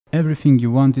Everything you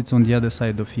want is on the other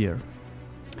side of here.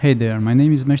 Hey there, my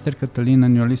name is Meșter Cătălin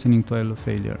and you're listening to I Love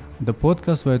Failure, the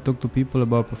podcast where I talk to people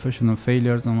about professional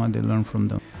failures and what they learn from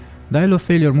them. The I Love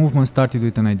Failure movement started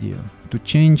with an idea, to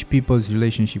change people's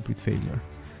relationship with failure.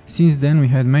 Since then, we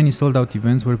had many sold-out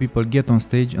events where people get on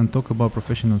stage and talk about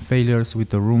professional failures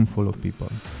with a room full of people.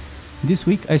 This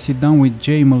week, I sit down with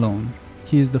Jay Melone.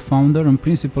 He is the founder and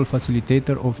principal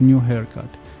facilitator of New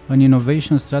Haircut, an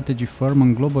innovation strategy firm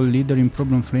and global leader in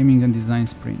problem framing and design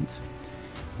sprints.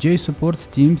 Jay supports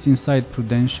teams inside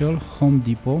Prudential, Home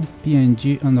Depot,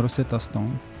 P&G, and Rosetta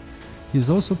Stone. He has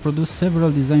also produced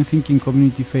several design thinking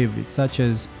community favorites such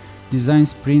as Design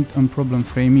Sprint and Problem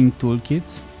Framing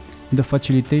Toolkits, the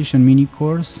Facilitation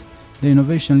Mini-Course, the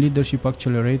Innovation Leadership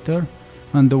Accelerator,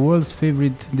 and the world's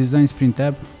favorite design sprint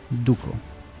app, Duco.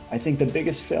 I think the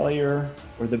biggest failure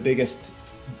or the biggest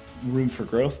room for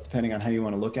growth, depending on how you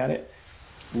want to look at it,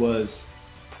 was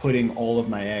putting all of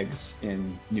my eggs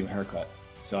in New Haircut.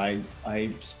 So I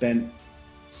spent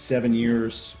 7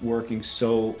 years working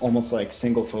so almost like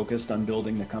single focused on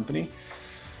building the company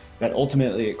that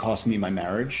ultimately it cost me my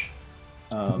marriage.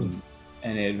 And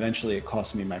eventually it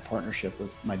cost me my partnership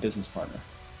with my business partner.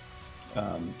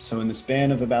 So in the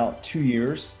span of about 2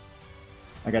 years,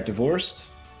 I got divorced.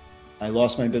 I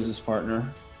lost my business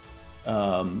partner.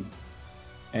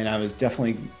 And I was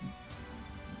definitely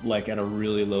like at a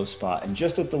really low spot. And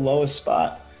just at the lowest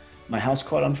spot, my house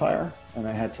caught on fire and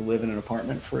I had to live in an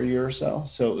apartment for a year or so.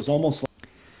 So it was almost like...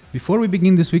 Before we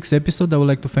begin this week's episode, I would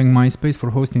like to thank MySpace for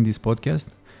hosting this podcast.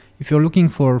 If you're looking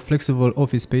for flexible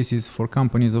office spaces for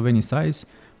companies of any size,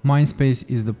 MySpace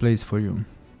is the place for you.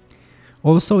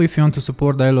 Also, if you want to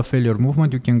support the I Love Failure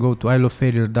movement, you can go to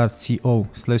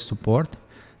ilovefailure.co/support.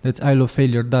 That's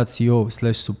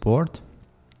ilovefailure.co/support,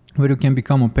 where you can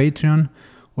become a Patreon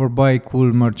or buy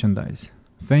cool merchandise.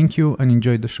 Thank you and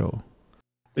enjoy the show.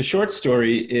 The short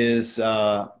story is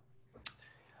I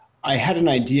had an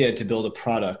idea to build a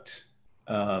product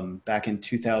back in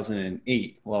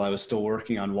 2008 while I was still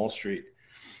working on Wall Street.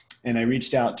 And I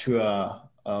reached out to a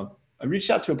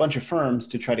bunch of firms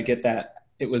to try to get that.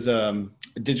 It was a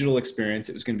digital experience.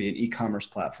 It was going to be an e-commerce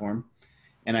platform.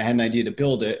 And I had an idea to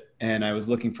build it, and I was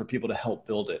looking for people to help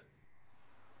build it.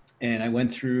 And I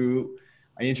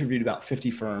interviewed about 50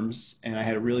 firms, and I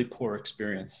had a really poor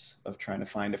experience of trying to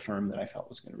find a firm that I felt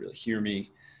was going to really hear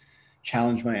me,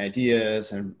 challenge my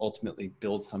ideas, and ultimately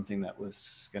build something that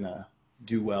was going to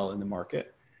do well in the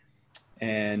market.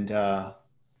 And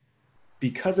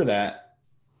because of that,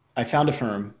 I found a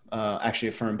firm, actually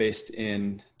a firm based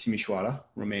in Timișoara,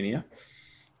 Romania,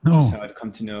 which is how I've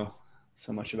come to know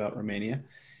so much about Romania.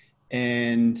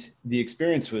 And the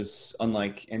experience was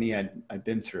unlike any I'd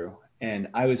been through. And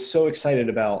I was so excited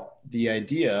about the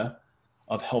idea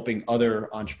of helping other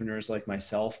entrepreneurs like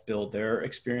myself build their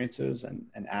experiences and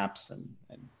apps and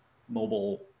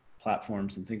mobile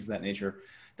platforms and things of that nature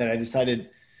that I decided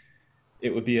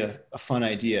it would be a fun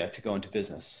idea to go into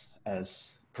business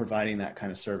as providing that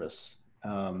kind of service.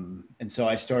 And so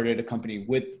I started a company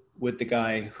with the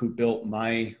guy who built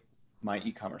my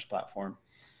e-commerce platform.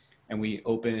 And we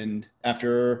opened,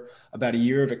 after about a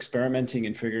year of experimenting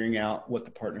and figuring out what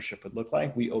the partnership would look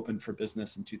like, we opened for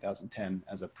business in 2010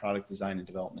 as a product design and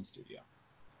development studio.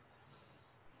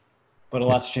 But a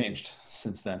lot's changed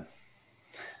since then.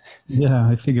 Yeah,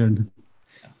 I figured.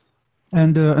 Yeah.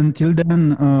 And until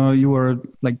then, you were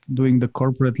like doing the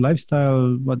corporate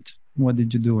lifestyle. What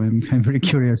did you do? I'm very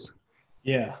curious.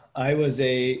 Yeah, I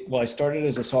started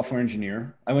as a software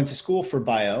engineer. I went to school for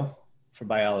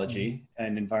biology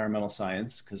and environmental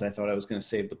science because I thought I was going to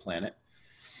save the planet.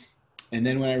 And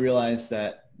then when I realized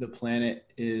that the planet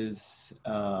is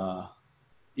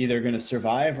either going to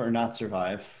survive or not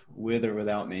survive, with or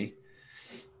without me,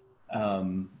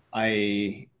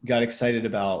 I got excited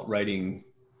about writing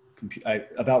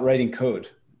code,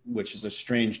 which is a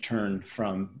strange turn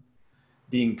from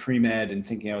being pre-med and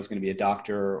thinking I was going to be a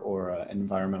doctor or an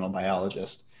environmental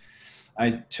biologist.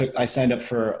 I signed up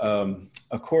for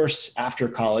a course after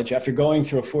college. After going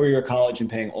through a 4-year college and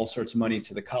paying all sorts of money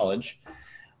to the college,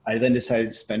 I then decided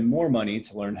to spend more money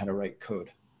to learn how to write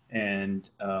code. And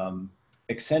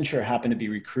Accenture happened to be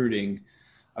recruiting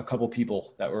a couple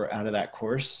people that were out of that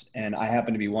course, and I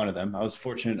happened to be one of them. I was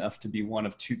fortunate enough to be one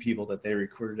of 2 people that they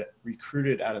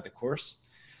recruited out of the course.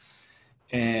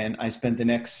 And I spent the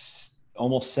next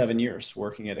almost 7 years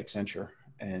working at Accenture.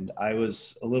 And I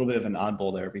was a little bit of an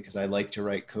oddball there because I like to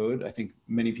write code. I think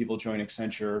many people join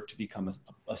Accenture to become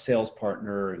a sales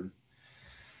partner and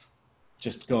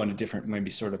just go in a different,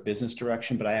 maybe sort of business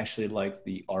direction. But I actually like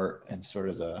the art and sort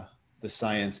of the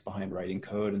science behind writing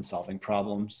code and solving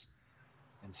problems.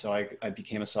 And so I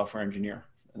became a software engineer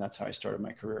And that's how I started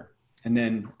my career. And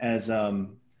then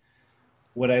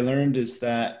what I learned is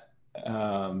that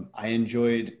I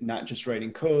enjoyed not just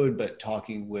writing code, but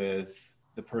talking with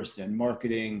the person in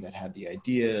marketing that had the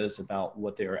ideas about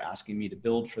what they were asking me to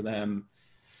build for them.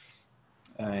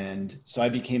 And so I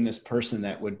became this person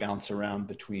that would bounce around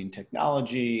between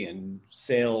technology and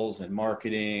sales and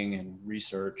marketing and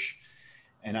research.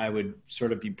 And I would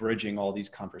sort of be bridging all these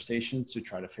conversations to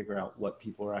try to figure out what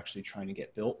people are actually trying to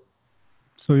get built.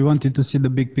 So you wanted to see the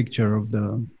big picture of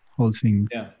the whole thing.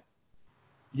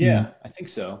 Yeah, I think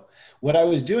so. What I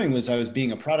was doing was I was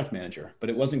being a product manager, but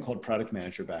it wasn't called product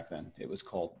manager back then. It was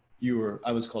called,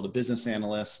 I was called a business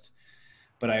analyst,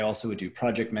 but I also would do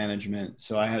project management.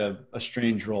 So I had a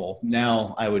strange role.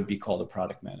 Now I would be called a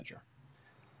product manager.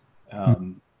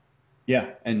 Yeah.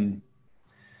 And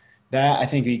that I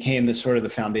think became the sort of the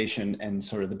foundation and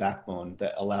sort of the backbone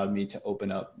that allowed me to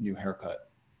open up New Haircut.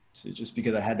 So just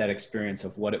because I had that experience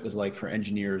of what it was like for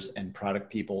engineers and product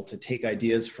people to take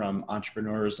ideas from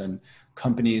entrepreneurs and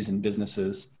companies and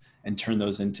businesses and turn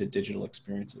those into digital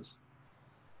experiences.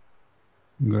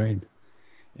 Great.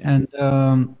 Yeah.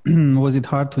 And was it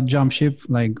hard to jump ship,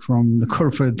 like from the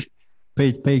corporate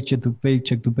paycheck to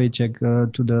paycheck to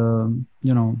the,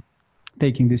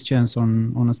 taking this chance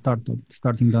on a startup,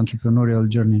 starting the entrepreneurial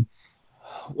journey?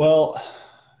 Well,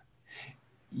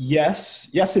 yes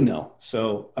and no.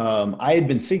 So I had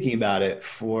been thinking about it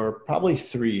for probably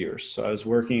 3 years. So I was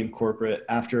working in corporate.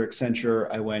 After Accenture,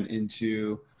 I went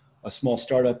into a small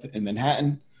startup in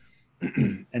Manhattan.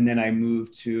 And then I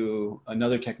moved to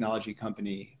another technology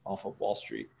company off of Wall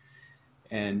Street.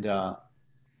 And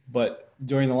but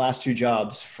during the last 2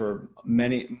 jobs, for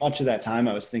much of that time,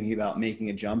 I was thinking about making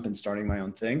a jump and starting my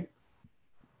own thing.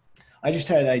 I just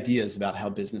had ideas about how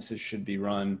businesses should be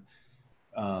run.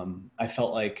 I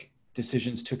felt like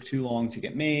decisions took too long to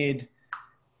get made.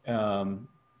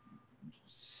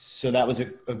 So that was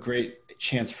a great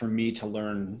chance for me to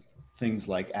learn things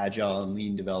like agile and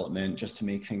lean development, just to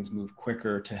make things move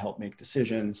quicker, to help make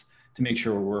decisions, to make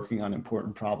sure we're working on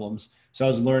important problems. So I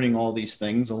was learning all these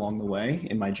things along the way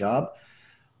in my job,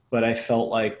 but I felt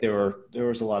like there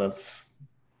was a lot of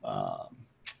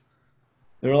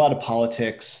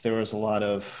politics. There was a lot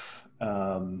of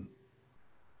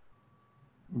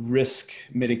risk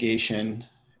mitigation,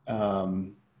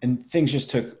 and things just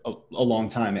took a long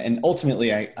time. And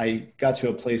ultimately, I got to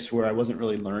a place where I wasn't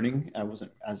really learning. I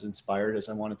wasn't as inspired as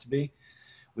I wanted to be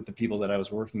with the people that I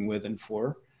was working with and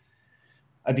for.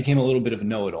 I became a little bit of a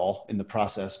know-it-all in the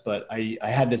process, but I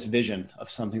had this vision of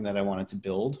something that I wanted to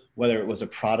build, whether it was a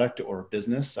product or a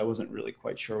business. I wasn't really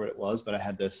quite sure what it was, but I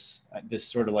had this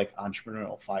sort of like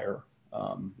entrepreneurial fire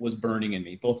was burning in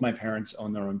me. Both my parents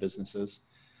own their own businesses.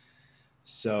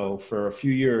 So for a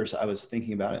few years, I was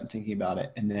thinking about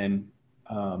it. And then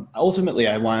ultimately,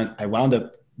 I wound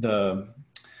up, the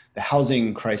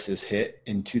housing crisis hit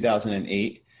in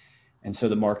 2008. And so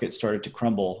the market started to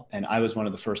crumble. And I was one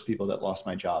of the first people that lost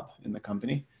my job in the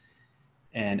company.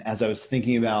 And as I was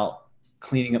thinking about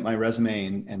cleaning up my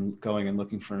resume and going and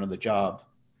looking for another job,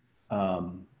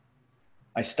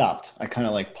 I stopped. I kind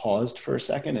of like paused for a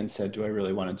second and said, do I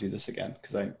really want to do this again?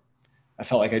 Because I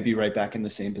felt like I'd be right back in the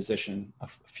same position a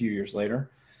few years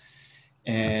later.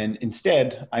 And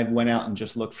instead, I went out and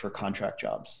just looked for contract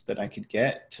jobs that I could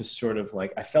get to sort of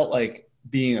like, I felt like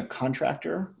being a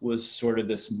contractor was sort of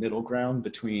this middle ground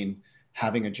between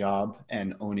having a job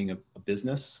and owning a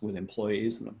business with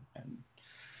employees and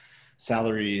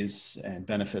salaries and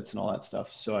benefits and all that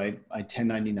stuff. So I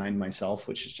 1099 myself,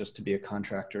 which is just to be a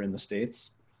contractor in the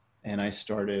States. And I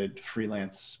started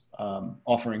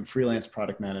offering freelance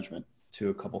product management to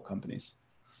a couple companies.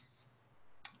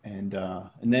 And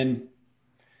then,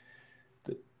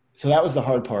 so that was the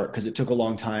hard part, because it took a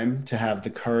long time to have the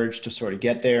courage to sort of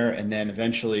get there. And then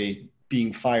eventually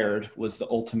being fired was the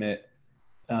ultimate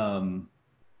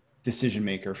decision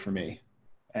maker for me.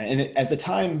 And at the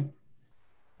time,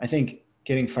 I think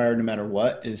getting fired no matter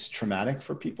what is traumatic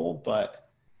for people. But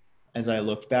as I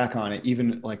looked back on it,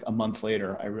 even like a month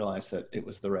later, I realized that it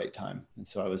was the right time. And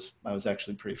so I was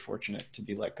actually pretty fortunate to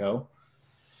be let go.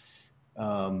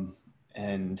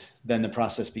 And then the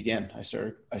process began. I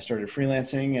started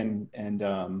freelancing,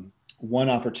 and one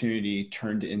opportunity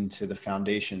turned into the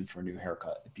foundation for New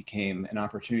Haircut. It became an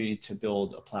opportunity to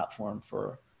build a platform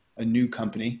for a new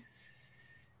company.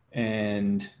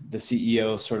 And the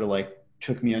CEO sort of like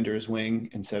took me under his wing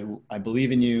and said, I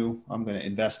believe in you. I'm going to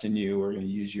invest in you. We're going to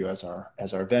use you as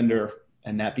our vendor.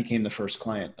 And that became the first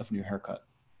client of New Haircut.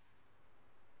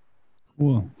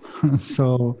 Cool.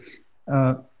 So,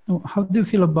 how do you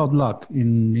feel about luck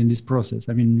in this process?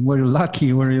 I mean, were you lucky?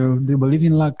 Do you believe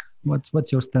in luck?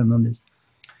 What's your stand on this?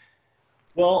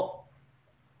 Well,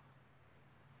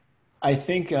 I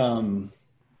think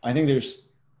there's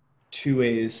two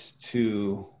ways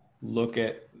to look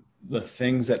at the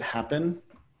things that happen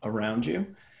around you.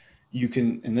 You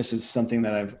can, and this is something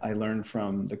that I learned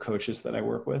from the coaches that I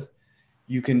work with.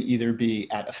 You can either be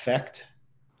at effect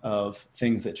of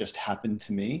things that just happen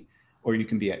to me, or you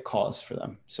can be at cause for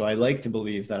them. So I like to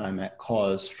believe that I'm at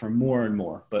cause for more and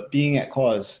more, but being at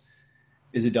cause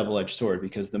is a double-edged sword,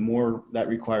 because the more that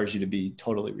requires you to be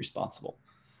totally responsible.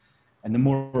 And the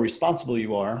more responsible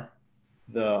you are,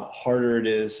 the harder it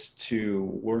is to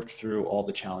work through all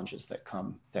the challenges that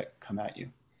come at you.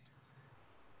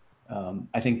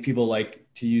 I think people like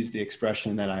to use the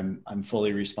expression that I'm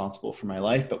fully responsible for my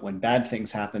life, but when bad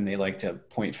things happen, they like to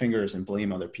point fingers and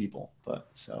blame other people. But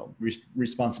so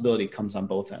responsibility comes on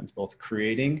both ends, both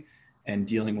creating and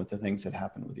dealing with the things that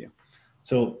happen with you.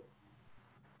 So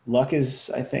luck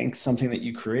is, I think, something that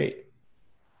you create.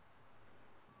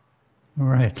 All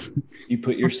right. You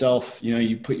put yourself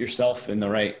in the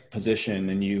right position,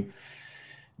 and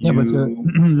Yeah, but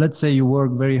let's say you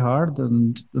work very hard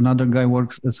and another guy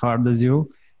works as hard as you,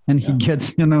 and he gets,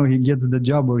 he gets the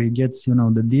job, or he gets,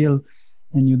 the deal,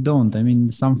 and you don't. I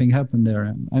mean, something happened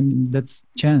there. I mean, that's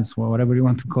chance, or whatever you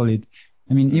want to call it.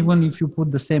 I mean, even if you put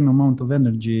the same amount of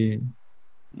energy,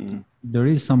 there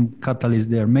is some catalyst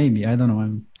there, maybe. I don't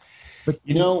know. But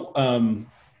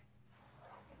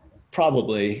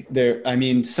probably there. I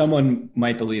mean, someone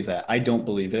might believe that. I don't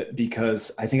believe it,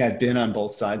 because I think I've been on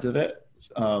both sides of it.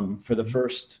 For the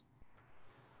first,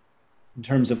 in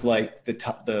terms of like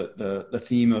the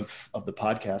theme of the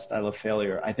podcast, I Love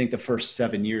Failure. I think the first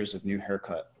 7 years of New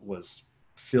Haircut was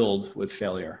filled with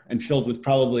failure, and filled with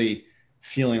probably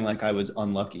feeling like I was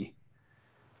unlucky.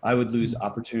 I would lose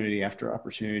opportunity after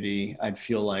opportunity. I'd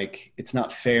feel like it's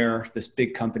not fair. This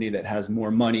big company that has more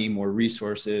money, more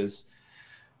resources,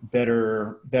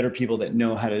 better people that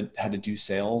know how to do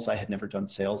sales. I had never done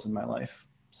sales in my life.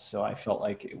 So I felt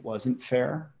like it wasn't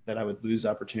fair that I would lose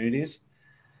opportunities.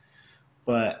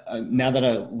 But now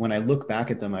that when I look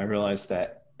back at them, I realized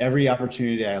that every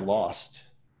opportunity I lost,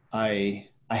 I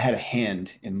had a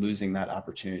hand in losing that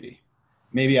opportunity.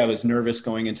 Maybe I was nervous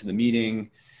going into the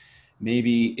meeting.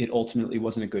 Maybe it ultimately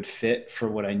wasn't a good fit for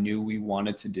what I knew we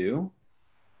wanted to do.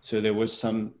 So there was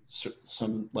some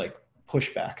like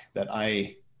pushback that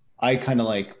I kind of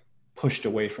like pushed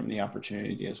away from the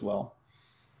opportunity as well.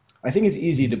 I think it's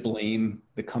easy to blame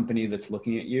the company that's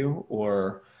looking at you,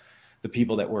 or the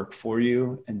people that work for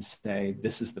you, and say,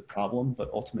 this is the problem.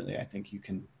 But ultimately, I think you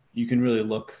can really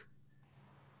look.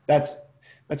 That's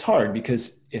hard,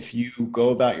 because if you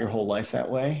go about your whole life that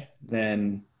way,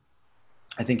 then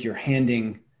I think you're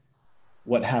handing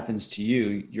what happens to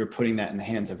you, you're putting that in the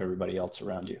hands of everybody else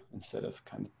around you, instead of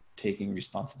kind of taking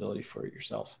responsibility for it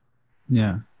yourself.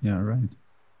 Yeah, right.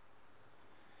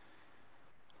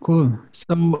 Cool.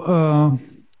 So,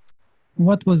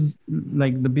 what was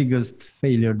like the biggest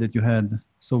failure that you had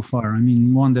so far? I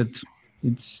mean, one that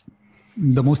it's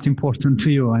the most important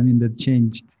to you. I mean, that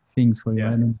changed things for you. Yeah.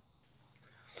 I mean,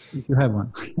 if you have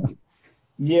one.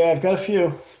 Yeah, I've got a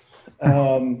few.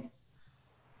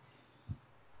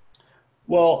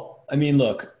 Well, I mean,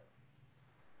 look,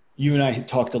 you and I had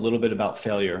talked a little bit about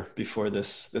failure before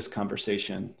this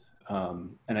conversation.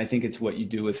 And I think it's what you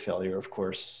do with failure, of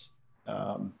course.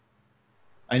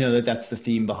 I know that that's the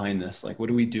theme behind this. Like, what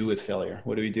do we do with failure?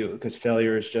 What do we do? Because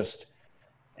failure is just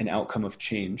an outcome of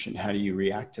change, and how do you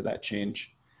react to that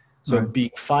change? So Right.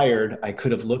 being fired, I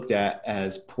could have looked at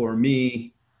as poor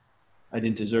me. I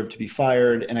didn't deserve to be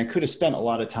fired. And I could have spent a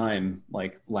lot of time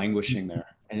like languishing there.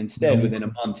 And instead, within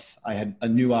a month, I had a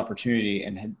new opportunity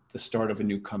and had the start of a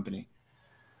new company.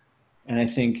 And I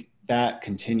think that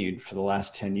continued for the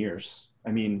last 10 years.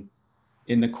 I mean,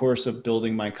 in the course of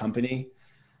building my company,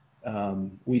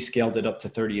 we scaled it up to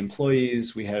 30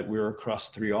 employees. We were across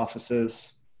 3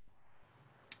 offices.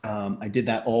 I did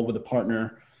that all with a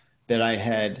partner that I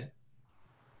had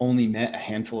only met a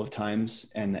handful of times,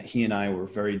 and that he and I were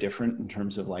very different in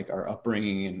terms of like our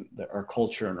upbringing and our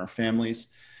culture and our families.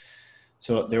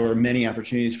 So there were many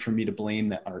opportunities for me to blame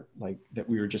that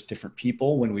we were just different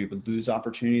people when we would lose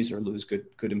opportunities or lose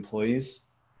good employees.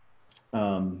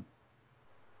 I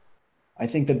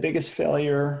think the biggest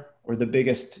failure, or the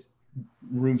biggest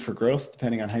room for growth,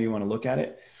 depending on how you want to look at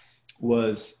it,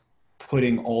 was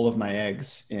putting all of my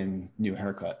eggs in New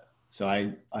Haircut. So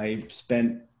I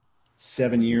spent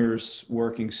 7 years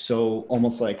working so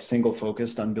almost like single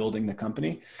focused on building the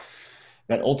company,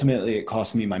 that ultimately it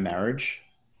cost me my marriage.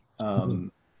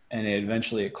 And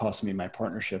eventually it cost me my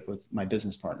partnership with my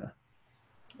business partner.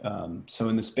 So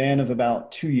in the span of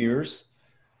about 2 years,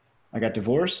 I got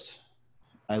divorced.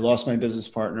 I lost my business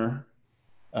partner.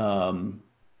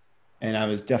 And I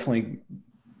was definitely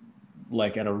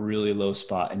like at a really low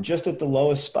spot. And just at the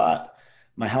lowest spot,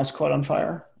 my house caught on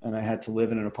fire and I had to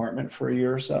live in an apartment for a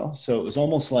year or so. So it was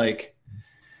almost like,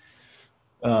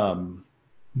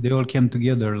 they all came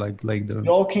together, it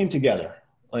all came together.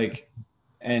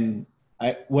 And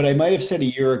what I might have said a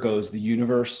year ago is the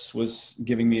universe was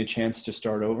giving me a chance to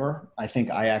start over. I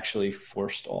think I actually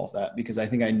forced all of that because I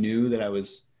think I knew that I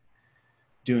was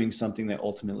doing something that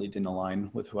ultimately didn't align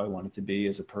with who I wanted to be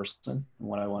as a person and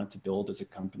what I wanted to build as a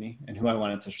company and who I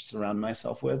wanted to surround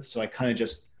myself with. So I kind of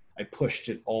I pushed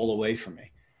it all away from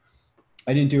me.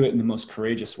 I didn't do it in the most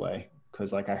courageous way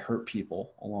because I hurt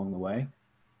people along the way,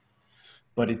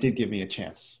 but it did give me a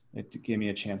chance. It gave me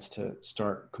a chance to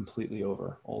start completely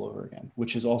all over again,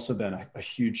 which has also been a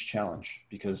huge challenge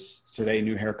because today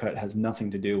New Haircut has nothing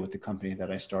to do with the company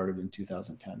that I started in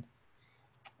 2010.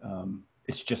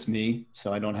 It's just me.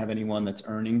 So I don't have anyone that's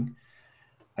earning.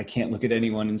 I can't look at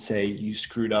anyone and say, you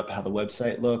screwed up how the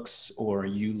website looks, or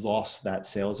you lost that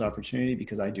sales opportunity,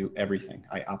 because I do everything.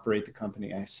 I operate the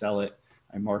company. I sell it.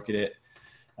 I market it.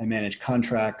 I manage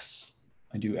contracts.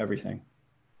 I do everything.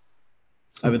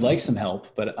 I would like some help,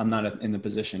 but I'm not in the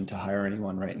position to hire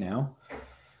anyone right now.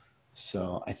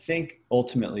 So I think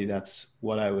ultimately that's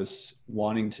what I was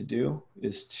wanting to do,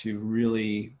 is to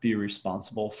really be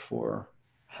responsible for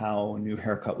how New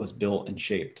Haircut was built and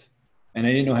shaped. And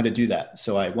I didn't know how to do that.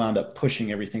 So I wound up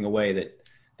pushing everything away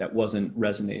that wasn't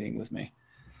resonating with me.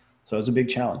 So it was a big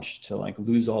challenge to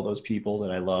lose all those people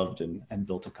that I loved and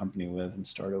built a company with and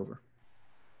start over.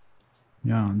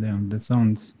 Yeah, damn, that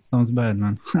sounds bad,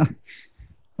 man.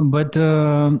 But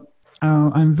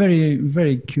I'm very,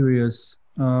 very curious.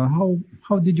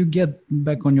 How did you get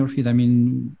back on your feet? I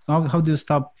mean, how do you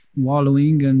stop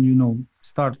wallowing and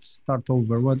start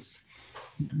over?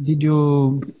 Did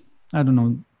you, I don't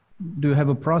know, do you have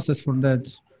a process for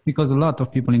that? Because a lot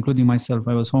of people, including myself,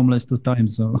 I was homeless 2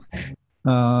 times, so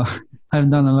I've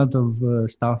done a lot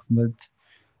of stuff. But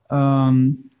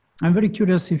I'm very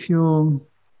curious if you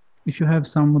have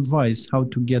some advice how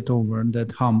to get over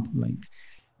that hump, and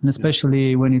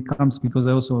especially when it comes, because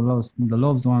I also lost the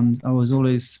loved ones. I was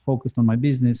always focused on my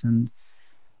business, and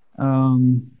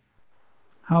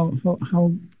how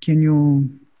can you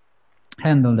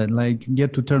handle that?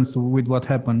 Get to terms with what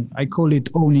happened. I call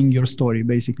it owning your story.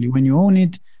 Basically, when you own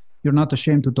it, you're not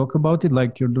ashamed to talk about it,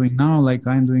 like you're doing now, like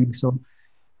I'm doing. So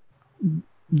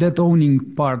that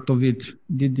owning part of it,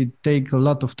 did it take a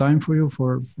lot of time for you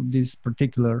for this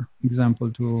particular example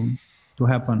to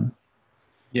happen?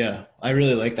 Yeah, I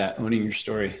really like that, owning your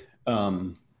story.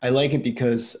 I like it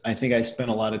because I think I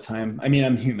spent a lot of time. I mean,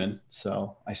 I'm human,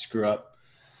 so I screw up.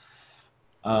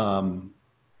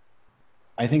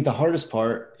 I think the hardest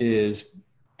part is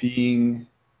believing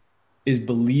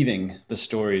the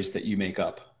stories that you make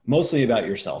up, mostly about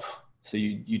yourself. So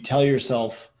you tell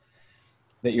yourself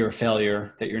that you're a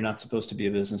failure, that you're not supposed to be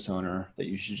a business owner, that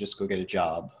you should just go get a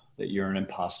job, that you're an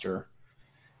imposter,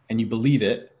 and you believe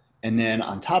it. And then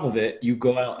on top of it, you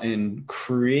go out and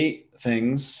create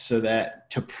things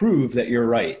to prove that you're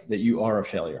right, that you are a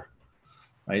failure,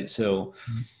 right? So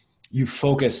you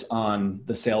focus on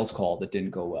the sales call that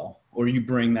didn't go well, or you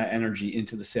bring that energy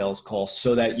into the sales call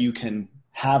so that you can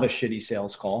have a shitty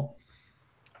sales call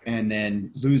and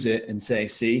then lose it and say,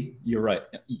 see, you're right.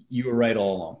 You were right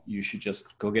all along. You should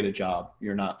just go get a job.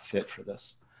 You're not fit for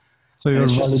this. So you're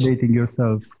validating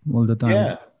yourself all the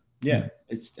time. Yeah.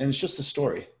 It's just a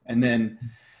story. And then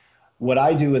what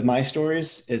I do with my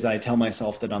stories is I tell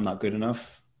myself that I'm not good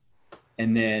enough.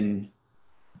 And then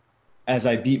as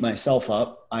I beat myself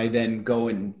up, I then go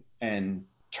and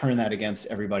turn that against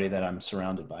everybody that I'm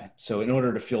surrounded by. So in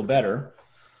order to feel better,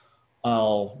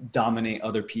 I'll dominate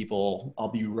other people. I'll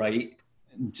be right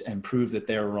and prove that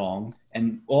they're wrong.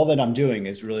 And all that I'm doing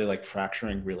is really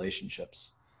fracturing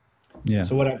relationships. Yeah.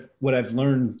 So what I've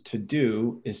learned to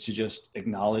do is to just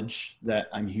acknowledge that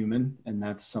I'm human, and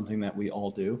that's something that we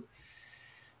all do.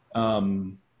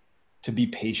 To be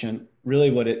patient. Really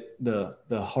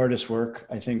the hardest work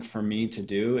I think for me to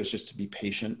do is just to be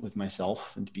patient with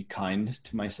myself and to be kind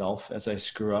to myself as I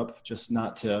screw up, just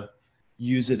not to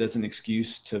use it as an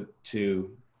excuse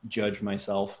to judge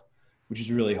myself, which is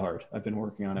really hard. I've been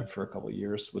working on it for a couple of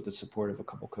years with the support of a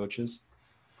couple of coaches.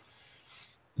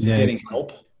 So getting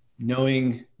help,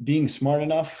 being smart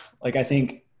enough. I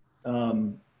think, I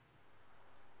don't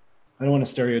want to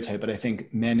stereotype, but I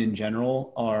think men in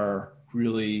general are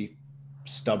really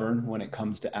stubborn when it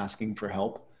comes to asking for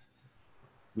help.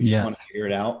 We just want to figure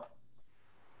it out.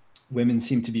 Women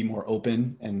seem to be more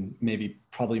open and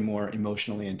probably more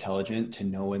emotionally intelligent to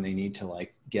know when they need to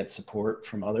get support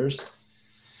from others.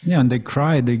 Yeah, and they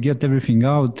cry, they get everything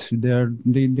out.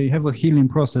 They have a healing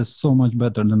process so much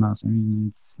better than us. I mean,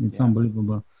 it's Yeah.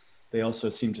 unbelievable. They also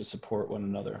seem to support one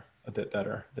another a bit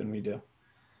better than we do.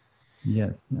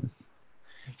 Yes, yes.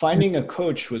 Finding a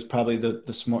coach was probably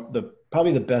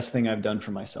probably the best thing I've done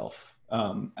for myself.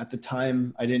 At the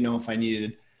time, I didn't know if I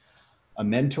needed a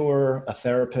mentor, a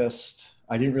therapist.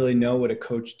 I didn't really know what a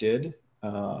coach did.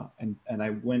 And I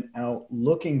went out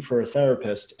looking for a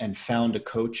therapist and found a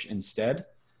coach instead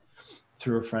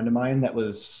through a friend of mine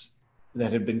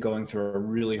that had been going through a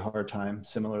really hard time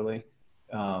similarly,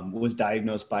 was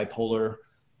diagnosed bipolar,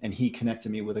 and he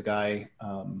connected me with a guy.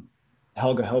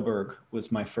 Helge Hellberg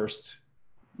was my first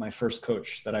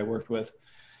coach that I worked with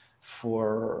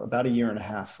for about a year and a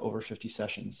half, over 50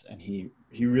 sessions. And he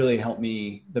really helped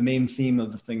me. The main theme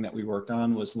of the thing that we worked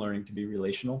on was learning to be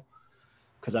relational,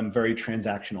 because I'm very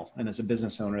transactional. And as a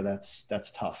business owner,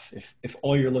 that's tough. If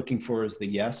all you're looking for is the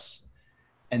yes,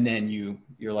 and then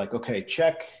you're like, okay,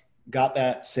 check, got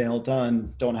that, sale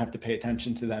done, don't have to pay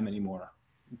attention to them anymore,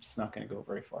 it's not going to go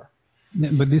very far.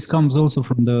 Yeah, but this comes also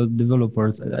from the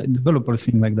developers. Developers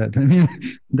think like that. I mean,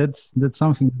 that's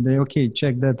something they, okay,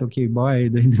 check that, okay, bye.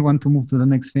 They want to move to the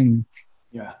next thing.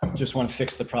 Yeah, just want to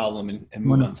fix the problem and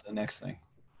move on to the next thing.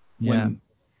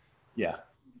 Yeah.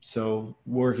 So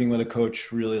working with a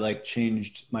coach really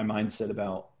changed my mindset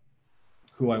about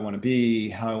who I want to be,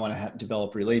 how I want to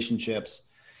develop relationships,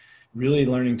 really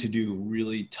learning to do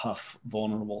really tough,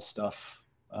 vulnerable stuff.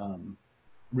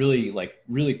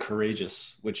 Really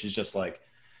courageous, which is just like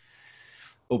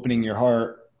opening your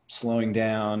heart, slowing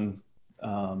down,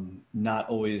 not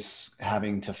always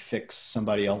having to fix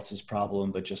somebody else's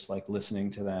problem, but just like listening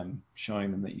to them,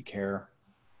 showing them that you care.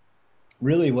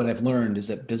 Really what I've learned is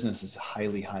that business is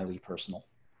highly, highly personal.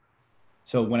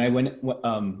 So when I went,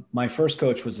 my first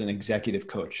coach was an executive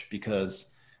coach, because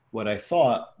what I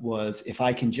thought was, if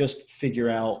I can just figure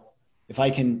out, if I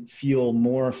can feel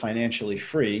more financially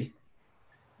free,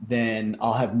 then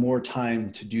I'll have more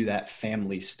time to do that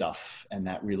family stuff and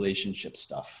that relationship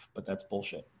stuff. But that's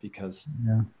bullshit, because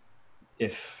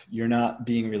if you're not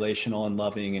being relational and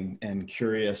loving and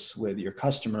curious with your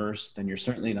customers, then you're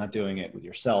certainly not doing it with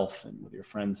yourself and with your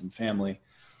friends and family.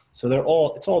 So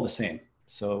it's all the same.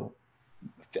 So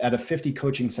out of 50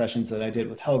 coaching sessions that I did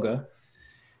with Helga,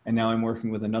 and now I'm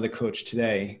working with another coach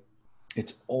today,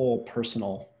 it's all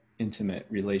personal, intimate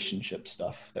relationship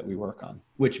stuff that we work on,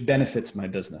 which benefits my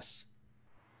business.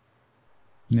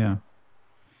 Yeah.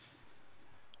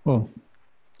 Well,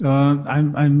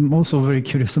 I'm also very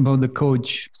curious about the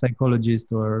coach,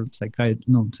 psychologist, or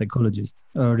psychologist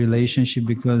relationship,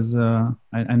 because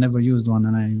I never used one,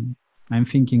 and I'm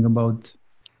thinking about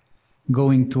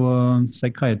going to a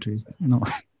psychiatrist. No,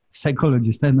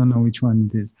 psychologist. I don't know which one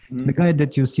it is. Mm-hmm. The guy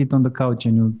that you sit on the couch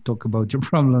and you talk about your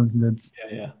problems. That's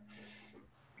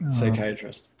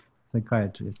psychiatrist.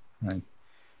 Psychiatrist, right?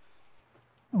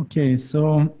 Okay,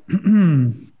 so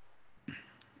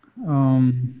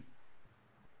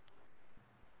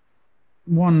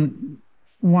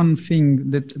one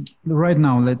thing that right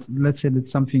now, let's say that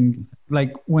something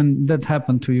like when that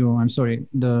happened to you, I'm sorry,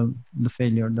 the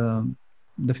failure,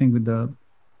 the thing with the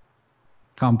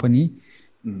company,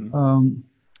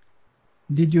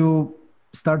 did you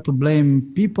start to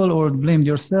blame people or blame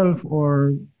yourself,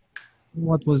 or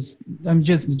what was, I'm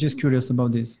just curious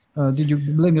about this. Did you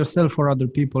blame yourself or other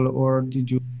people, or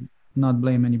did you not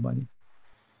blame anybody?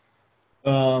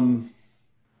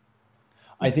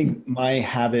 I think my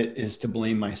habit is to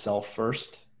blame myself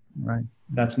first. Right.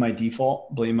 That's my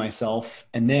default, blame myself.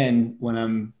 And then when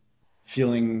I'm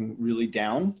feeling really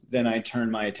down, then I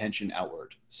turn my attention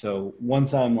outward. So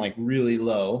once I'm like really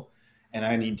low and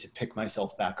I need to pick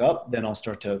myself back up, then I'll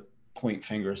start to point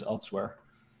fingers elsewhere.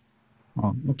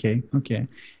 Oh, okay.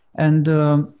 And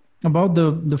about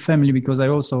the family, because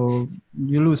you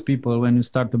lose people when you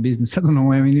start a business. I don't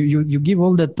know. I mean, you give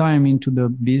all that time into the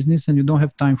business and you don't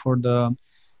have time for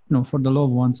for the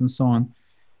loved ones and so on.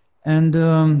 And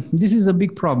this is a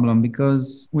big problem,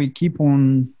 because we keep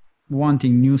on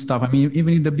wanting new stuff. I mean,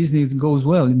 even if the business goes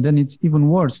well, then it's even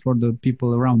worse for the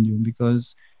people around you,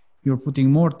 because you're putting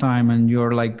more time and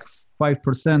you're like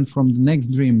 5% from the next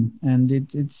dream. And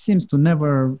it seems to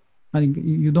never, I think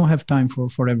you don't have time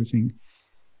for everything.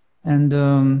 And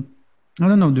I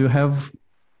don't know, do you have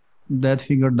that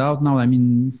figured out now? I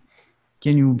mean,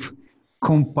 can you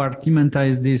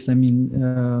compartmentalize this? I mean,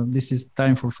 this is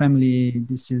time for family.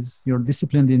 This is, you're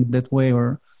disciplined in that way,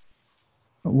 or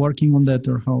working on that,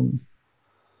 or how?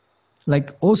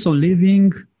 Like also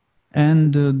living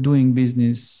and doing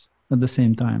business at the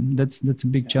same time. That's a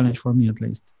big challenge for me, at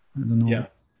least. I don't know. Yeah.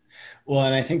 Well,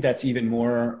 and I think that's even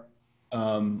more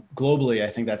globally, I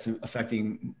think that's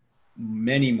affecting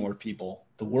many more people,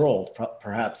 the world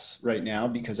perhaps right now,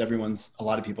 because a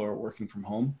lot of people are working from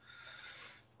home.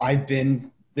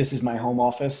 This is my home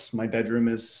office. My bedroom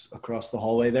is across the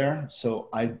hallway there. So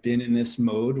I've been in this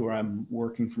mode where I'm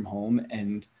working from home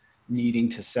and needing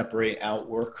to separate out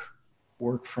work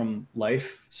from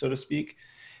life, so to speak.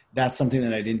 That's something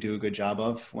that I didn't do a good job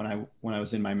of when I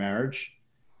was in my marriage.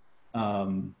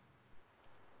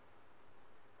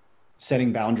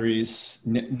 Setting boundaries,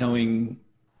 knowing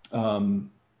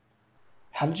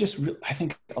how to just, I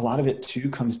think a lot of it too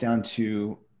comes down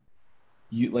to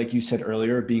you, like you said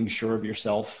earlier, being sure of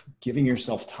yourself, giving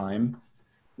yourself time.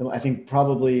 I think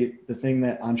probably the thing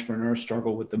that entrepreneurs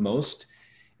struggle with the most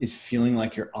is feeling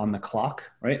like you're on the clock,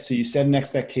 right? So you set an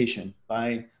expectation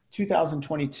by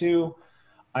 2022,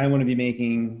 I want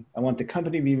the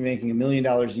company to be making $1 million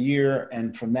a year.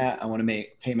 And from that, I want to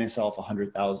pay myself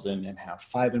 100,000 and have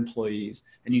 5 employees.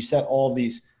 And you set all of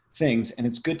these things, and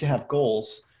it's good to have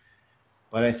goals.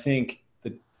 But I think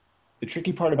the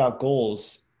tricky part about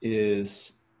goals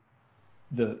is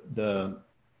the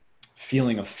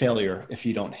feeling of failure if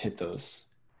you don't hit those.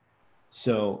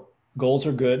 So goals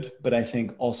are good, but I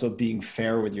think also being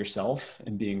fair with yourself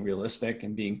and being realistic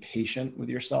and being patient with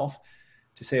yourself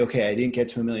to say, okay, I didn't get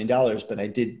to $1 million, but I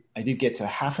did get to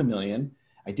 $500,000.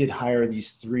 I did hire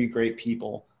these 3 great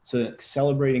people. So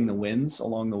celebrating the wins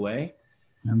along the way.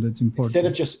 And that's important. Instead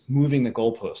of just moving the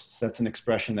goalposts. That's an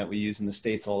expression that we use in the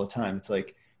States all the time. It's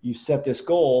like you set this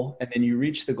goal and then you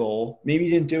reach the goal. Maybe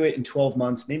you didn't do it in 12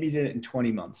 months. Maybe you did it in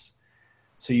 20 months.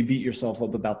 So you beat yourself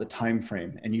up about the time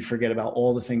frame and you forget about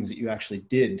all the things that you actually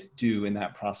did do in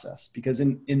that process. Because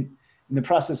in the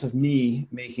process of me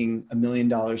making $1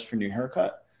 million for New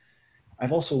Haircut,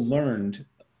 I've also learned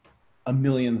a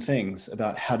million things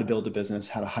about how to build a business,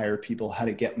 how to hire people, how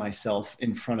to get myself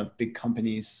in front of big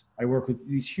companies. I work with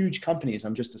these huge companies.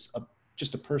 I'm just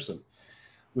a person,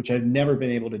 which I've never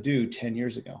been able to do 10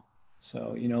 years ago.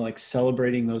 So, like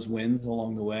celebrating those wins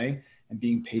along the way and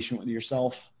being patient with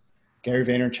yourself. Gary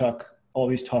Vaynerchuk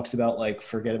always talks about like,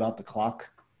 forget about the clock.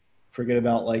 Forget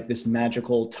about like this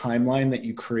magical timeline that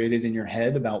you created in your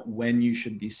head about when you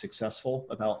should be successful,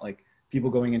 about like people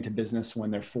going into business when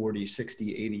they're 40,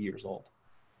 60, 80 years old.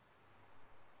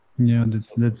 Yeah,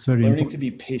 that's very learning important. to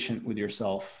be patient with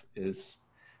yourself is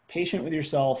patient with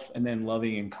yourself and then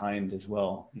loving and kind as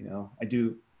well. I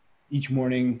do each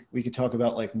morning, we could talk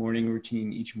about like morning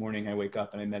routine. Each morning I wake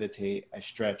up and I meditate, I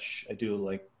stretch, I do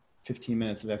like 15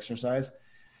 minutes of exercise.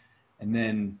 And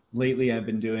then lately I've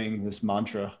been doing this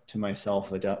mantra to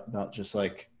myself about just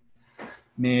like,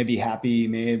 may I be happy,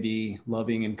 may I be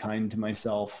loving and kind to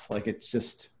myself. Like it's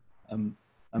just, I'm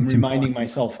reminding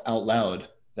myself out loud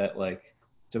that like,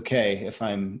 it's okay if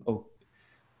I'm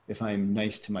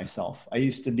nice to myself. I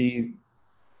used to be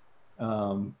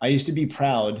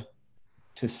proud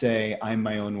to say I'm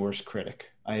my own worst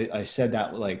critic. I said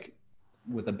that like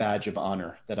with a badge of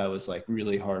honor, that I was like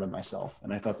really hard on myself.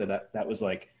 And I thought that was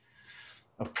like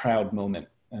a proud moment.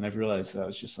 And I've realized that I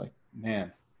was just like,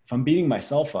 man, if I'm beating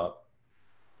myself up,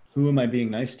 who am I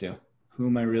being nice to? Who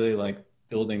am I really like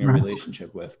building a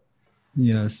relationship with?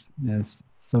 Yes,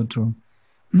 so true.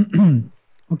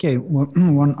 Okay, well,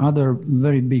 one other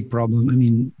very big problem. I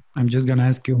mean, I'm just gonna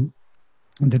ask you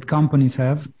that companies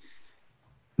have,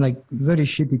 like very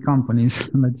shitty companies,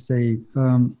 let's say,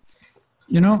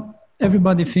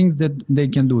 everybody thinks that they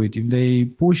can do it. If they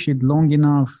push it long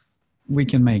enough, we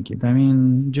can make it. I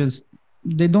mean, just,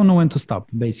 they don't know when to stop,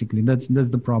 basically. That's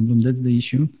the problem. That's the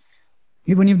issue.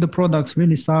 Even if the products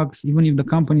really sucks, even if the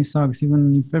company sucks,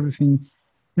 even if everything,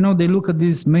 they look at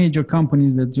these major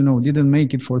companies that, didn't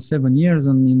make it for 7 years,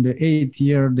 and in the 8th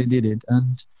year they did it.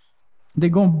 And they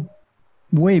go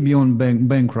way beyond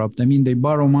bankrupt. I mean, they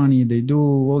borrow money, they do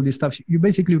all this stuff. You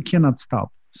cannot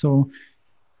stop. So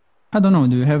I don't know,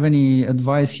 do you have any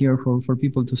advice here for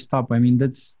people to stop? I mean,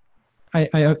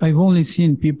 I've only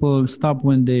seen people stop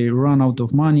when they run out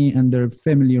of money and their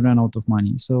family ran out of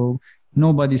money. So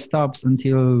nobody stops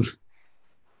until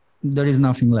there is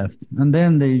nothing left. And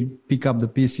then they pick up the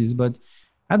pieces. But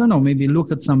I don't know, maybe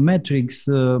look at some metrics.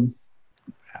 I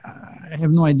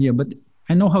have no idea, but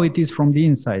I know how it is from the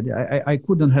inside. I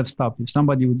couldn't have stopped. If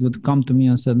somebody would come to me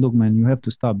and said, look, man, you have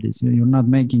to stop this. You're not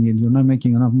making it. You're not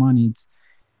making enough money. It's,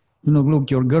 look,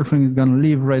 your girlfriend is going to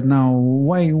leave right now.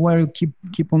 Why you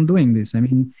keep on doing this? I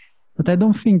mean, but I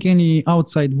don't think any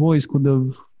outside voice could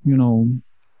have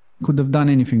done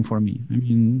anything for me. I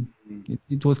mean,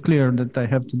 it was clear that I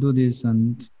have to do this.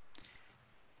 And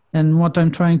what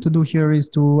I'm trying to do here is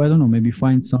to, I don't know, maybe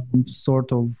find some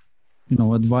sort of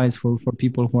advice for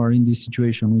people who are in this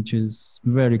situation, which is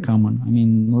very common. I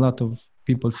mean, a lot of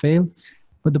people fail,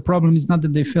 but the problem is not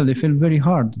that they fail very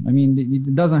hard. I mean,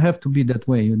 it doesn't have to be that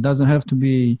way. It doesn't have to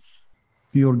be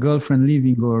your girlfriend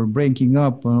leaving or breaking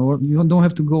up, or you don't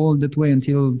have to go all that way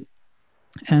until,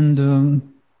 and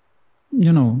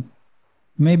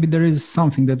maybe there is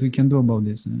something that we can do about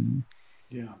this.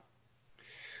 Yeah.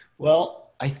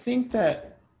 Well, I think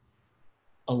that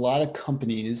a lot of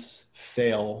companies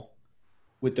fail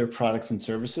with their products and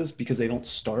services because they don't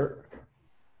start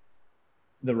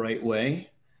the right way.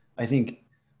 I think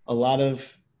a lot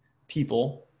of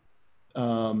people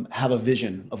have a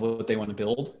vision of what they want to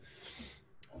build,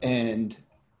 and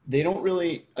they don't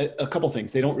really, a couple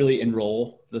things. They don't really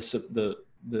enroll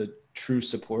the true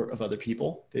support of other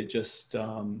people. They just,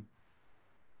 a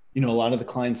lot of the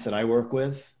clients that I work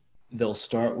with, they'll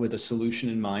start with a solution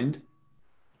in mind.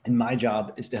 And my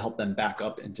job is to help them back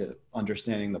up into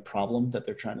understanding the problem that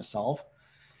they're trying to solve.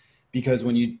 Because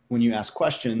when you ask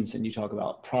questions and you talk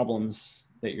about problems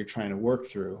that you're trying to work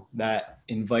through, that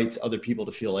invites other people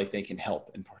to feel like they can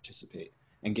help and participate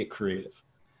and get creative.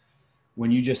 When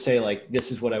you just say like,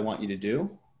 this is what I want you to do,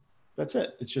 that's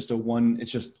it. It's just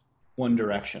one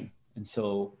direction. And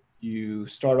so you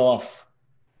start off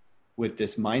with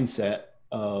this mindset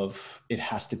of it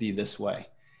has to be this way.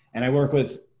 And I work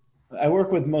with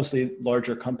mostly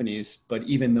larger companies, but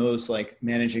even those like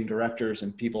managing directors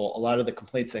and people, a lot of the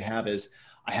complaints they have is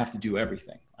I have to do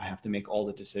everything. I have to make all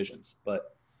the decisions.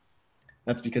 But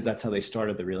that's because that's how they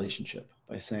started the relationship,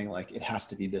 by saying like, it has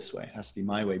to be this way. It has to be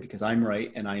my way because I'm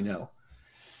right and I know.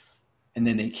 And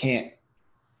then they can't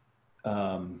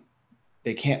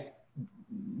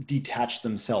detach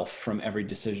themselves from every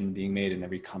decision being made in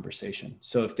every conversation.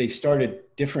 So if they started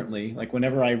differently, like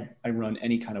whenever I run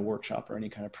any kind of workshop or any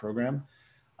kind of program,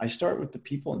 I start with the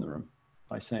people in the room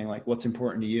by saying like, what's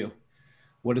important to you?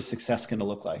 What is success going to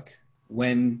look like?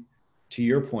 When, to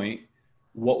your point,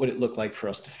 what would it look like for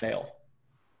us to fail?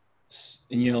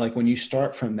 And, like when you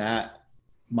start from that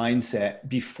mindset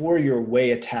before you're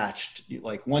way attached,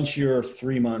 like once you're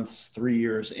 3 months, 3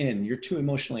 years in, you're too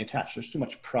emotionally attached. There's too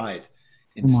much pride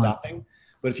in stopping.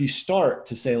 But if you start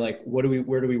to say like, where do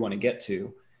we want to get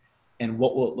to? And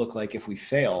what will it look like if we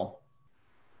fail?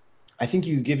 I think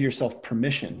you give yourself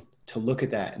permission to look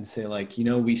at that and say like,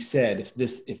 we said,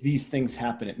 if these things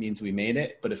happen, it means we made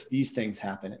it. But if these things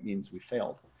happen, it means we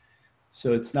failed.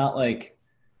 So it's not like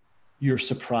you're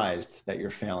surprised that you're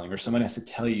failing or someone has to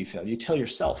tell you failed. You tell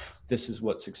yourself, this is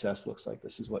what success looks like.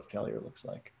 This is what failure looks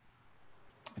like.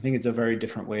 I think it's a very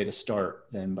different way to start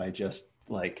than by just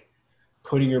like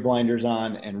putting your blinders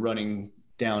on and running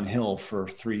downhill for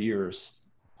 3 years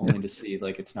only to see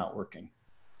like it's not working.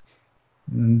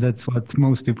 That's what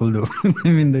most people do. I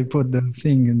mean, they put the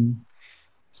thing and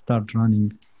start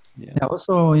running. Yeah.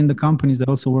 Also in the companies, I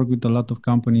also work with a lot of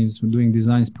companies doing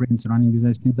design sprints, running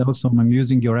design sprints. Also, I'm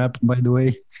using your app, by the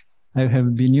way. I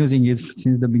have been using it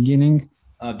since the beginning.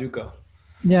 Duco.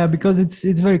 Yeah, because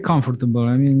it's very comfortable.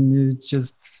 I mean, you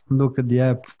just look at the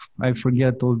app. I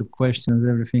forget all the questions,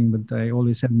 everything, but I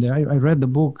always have there. I read the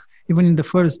book. Even in the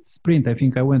first sprint, I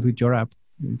think I went with your app.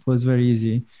 It was very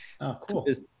easy. Oh, cool.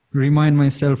 Just remind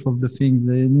myself of the things.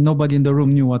 Nobody in the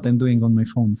room knew what I'm doing on my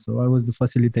phone. So I was the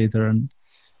facilitator. And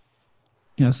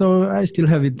yeah, so I still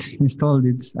have it installed.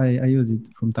 I use it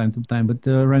from time to time. But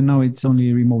right now, it's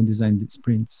only remote designed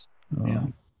sprints. Yeah.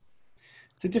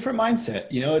 It's a different mindset.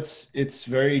 It's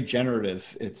very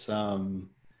generative. It's, I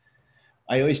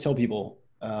always tell people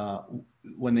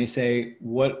when they say,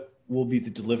 what will be the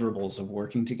deliverables of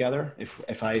working together?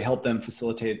 If I help them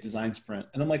facilitate a design sprint,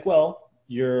 and I'm like, well,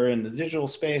 you're in the digital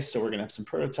space. So we're going to have some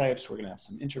prototypes. We're going to have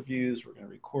some interviews. We're going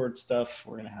to record stuff.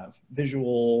 We're going to have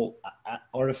visual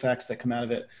artifacts that come out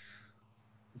of it.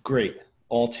 Great.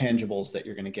 All tangibles that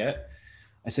you're going to get.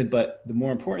 I said, but the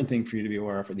more important thing for you to be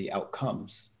aware of are the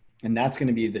outcomes. And that's going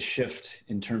to be the shift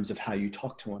in terms of how you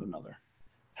talk to one another,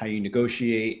 how you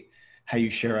negotiate, how you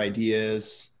share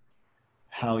ideas,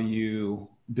 how you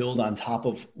build on top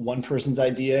of one person's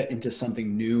idea into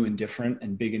something new and different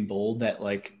and big and bold that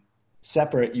like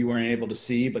separate you weren't able to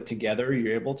see, but together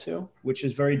you're able to, which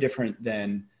is very different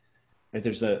than, right,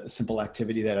 there's a simple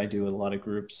activity that I do with a lot of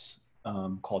groups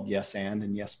called Yes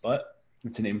and Yes But.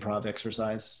 It's an improv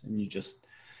exercise and you just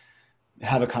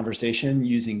have a conversation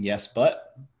using yes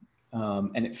but.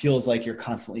 And it feels like you're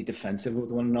constantly defensive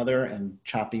with one another and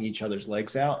chopping each other's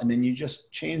legs out. And then you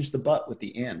just change the but with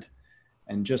the and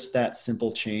just that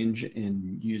simple change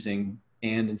in using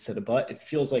and instead of but, it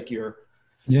feels like you're,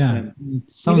 even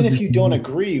if you don't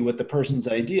agree with the person's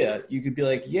idea, you could be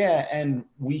like, yeah, and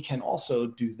we can also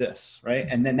do this, right?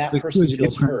 And then that person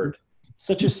feels heard.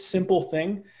 such a simple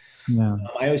thing. Yeah.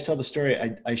 I always tell the story.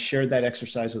 I shared that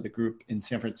exercise with a group in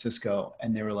San Francisco,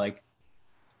 and they were like,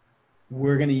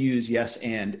 we're going to use yes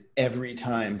and every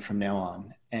time from now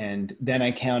on. And then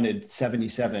I counted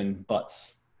 77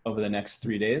 buts over the next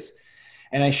 3 days.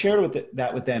 And I shared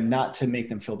that with them, not to make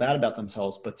them feel bad about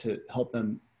themselves, but to help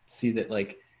them see that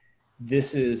like,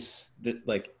 this is the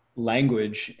like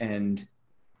language and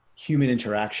human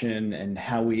interaction and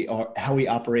how we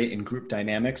operate in group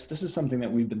dynamics. This is something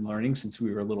that we've been learning since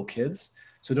we were little kids.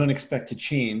 So don't expect to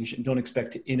change and don't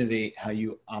expect to innovate how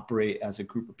you operate as a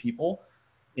group of people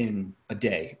in a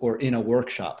day or in a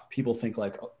workshop. People think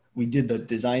like, oh, we did the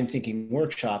design thinking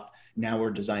workshop, now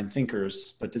we're design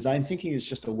thinkers, but design thinking is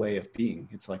just a way of being.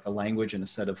 It's like a language and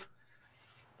it's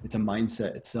a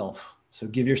mindset itself. So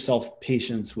give yourself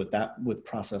patience with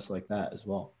process like that as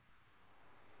well.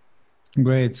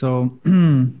 Great. So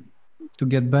to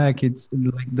get back, it's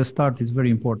like the start is very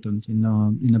important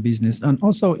in a business, and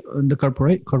also the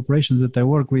corporations that I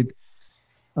work with.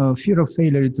 Fear of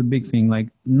failure, it's a big thing. Like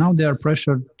now they are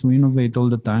pressured to innovate all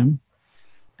the time.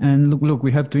 And look,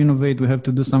 we have to innovate. We have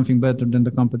to do something better than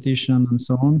the competition and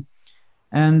so on.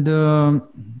 And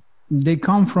they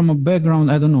come from a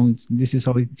background. I don't know. This is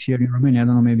how it's here in Romania. I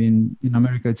don't know. Maybe in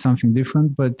America it's something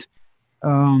different. But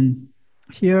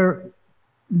here,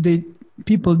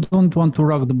 people don't want to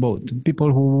rock the boat.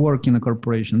 People who work in a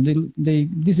corporation,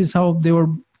 this is how they were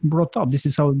brought up. This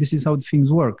is how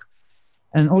things work.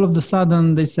 And all of a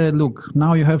sudden they said, look,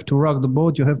 now you have to rock the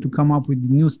boat. You have to come up with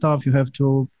new stuff. You have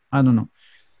to, I don't know.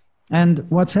 And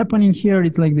what's happening here,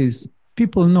 it's like this.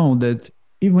 People know that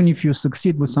even if you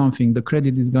succeed with something, the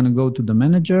credit is going to go to the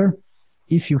manager.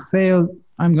 If you fail,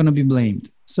 I'm going to be blamed.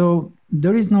 So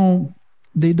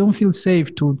they don't feel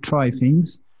safe to try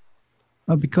things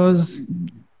because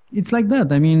it's like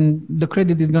that. I mean, the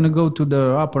credit is going to go to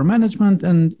the upper management.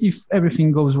 And if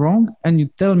everything goes wrong and you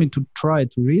tell me to try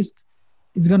to risk,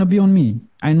 it's going to be on me.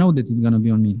 I know that it's going to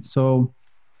be on me. So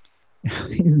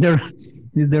is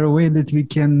there a way that we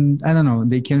can, I don't know,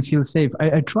 they can feel safe?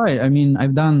 I try. I mean,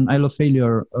 I've done I Love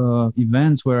Failure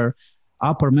events where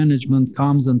upper management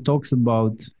comes and talks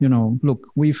about, look,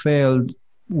 we failed.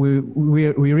 We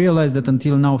realized that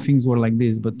until now things were like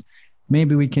this, but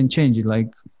maybe we can change it.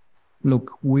 Like,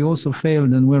 look, we also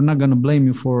failed and we're not going to blame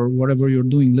you for whatever you're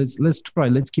doing. Let's try.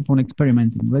 Let's keep on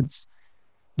experimenting. Let's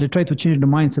try to change the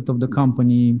mindset of the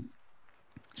company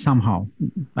somehow.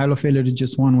 I Love Failure is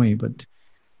just one way, but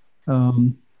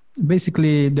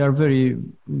basically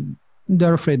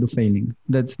they're afraid of failing.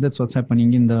 That's what's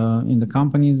happening in the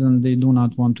companies, and they do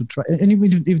not want to try. And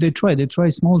even if they try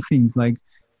small things, like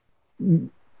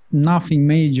nothing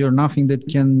major, nothing that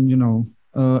can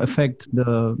affect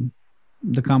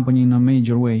the company in a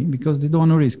major way, because they don't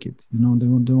want to risk it. They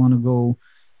want to go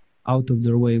out of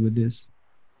their way with this.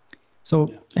 So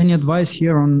any advice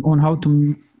here on how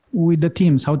to, with the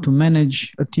teams, how to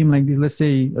manage a team like this? Let's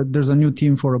say there's a new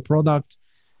team for a product,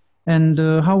 and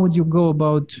how would you go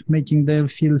about making them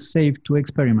feel safe to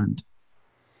experiment?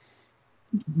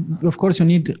 Of course, you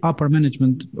need upper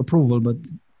management approval, but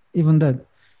even that.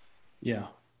 Yeah.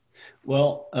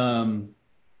 Well,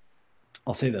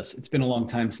 I'll say this. It's been a long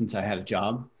time since I had a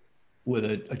job with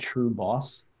a true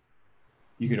boss.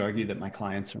 You could argue that my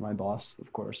clients are my boss,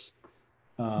 of course.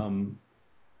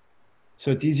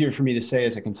 So it's easier for me to say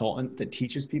as a consultant that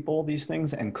teaches people these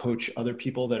things and coach other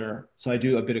people so I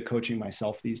do a bit of coaching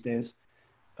myself these days.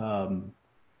 And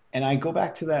I go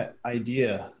back to that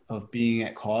idea of being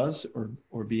at cause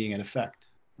or being at effect,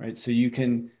 right? So you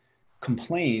can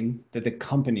complain that the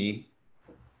company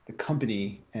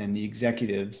and the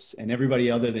executives and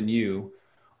everybody other than you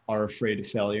are afraid of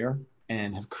failure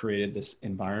and have created this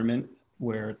environment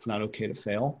where it's not okay to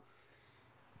fail.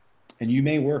 And you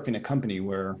may work in a company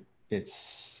where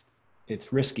it's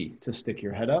risky to stick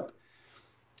your head up,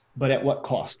 but at what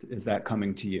cost is that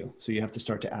coming to you? So you have to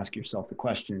start to ask yourself the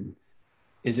question,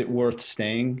 is it worth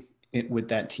staying with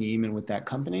that team and with that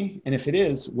company? And if it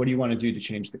is, what do you want to do to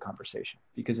change the conversation?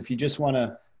 Because if you just want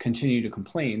to continue to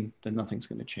complain, then nothing's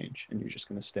going to change and you're just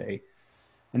going to stay.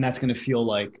 And that's going to feel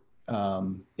like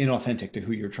inauthentic to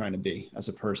who you're trying to be as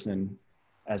a person,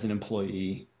 as an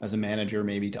employee, as a manager,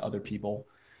 maybe to other people.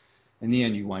 In the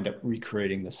end, you wind up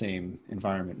recreating the same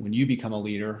environment. When you become a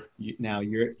leader,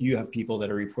 you have people that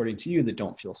are reporting to you that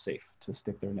don't feel safe to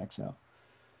stick their necks out.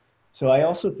 So I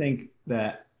also think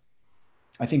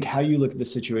how you look at the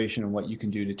situation and what you can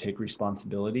do to take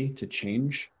responsibility to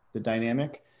change the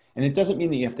dynamic. And it doesn't mean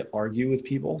that you have to argue with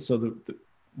people. So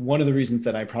one of the reasons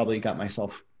that I probably got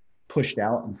myself pushed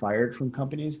out and fired from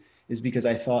companies is because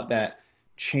I thought that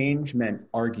change meant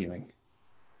arguing.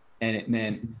 and it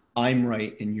meant I'm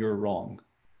right and you're wrong.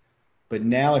 But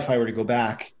now if I were to go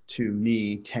back to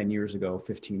me 10 years ago,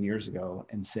 15 years ago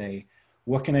and say,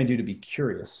 what can I do to be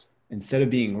curious? Instead of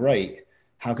being right,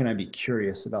 how can I be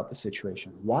curious about the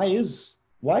situation? Why is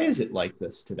it like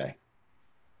this today?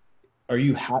 Are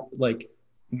you like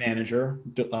manager,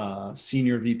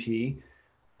 senior VP?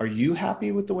 Are you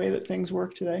happy with the way that things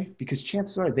work today? Because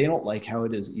chances are they don't like how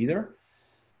it is either.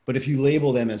 But if you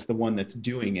label them as the one that's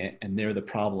doing it and they're the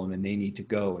problem and they need to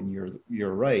go and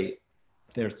you're right,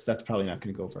 that's probably not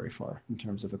going to go very far in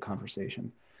terms of a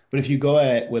conversation. But if you go at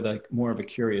it with a more of a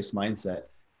curious mindset,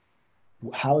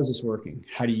 how is this working?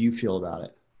 How do you feel about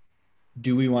it?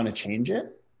 Do we want to change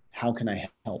it? How can I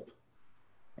help?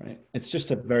 Right? It's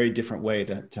just a very different way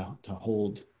to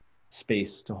hold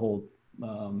space, to hold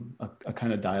a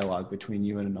kind of dialogue between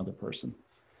you and another person.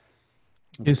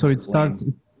 Okay, so it starts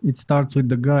with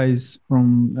the guys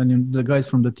from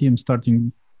the team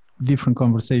starting different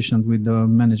conversations with the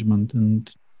management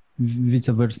and vice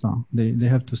versa. They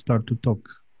have to start to talk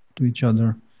to each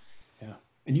other. Yeah,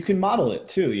 and you can model it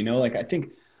too. Like I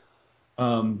think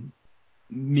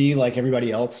me, like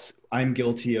everybody else, I'm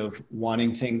guilty of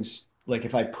wanting things. Like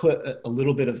if I put a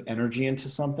little bit of energy into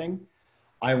something,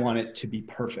 I want it to be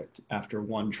perfect after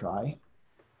one try.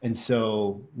 And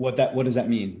so what does that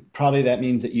mean? Probably that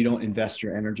means that you don't invest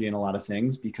your energy in a lot of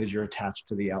things because you're attached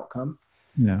to the outcome.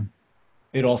 Yeah.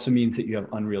 It also means that you have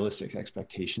unrealistic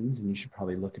expectations, and you should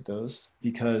probably look at those,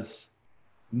 because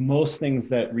most things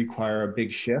that require a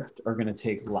big shift are going to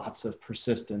take lots of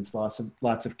persistence, lots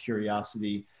of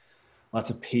curiosity, lots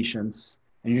of patience,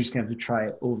 and you're just going to have to try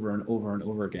it over and over and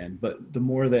over again. But the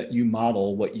more that you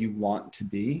model what you want to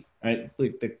be, right?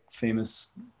 Like the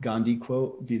famous Gandhi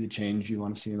quote, be the change you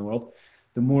want to see in the world.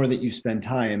 The more that you spend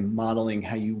time modeling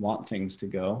how you want things to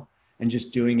go and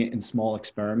just doing it in small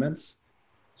experiments.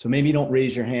 So maybe don't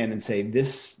raise your hand and say,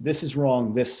 this is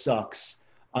wrong, this sucks,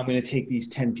 I'm going to take these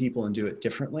 10 people and do it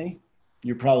differently.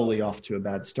 You're probably off to a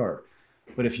bad start.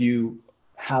 But if you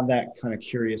have that kind of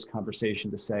curious conversation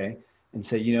to say, I'm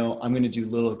going to do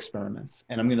little experiments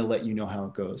and I'm going to let you know how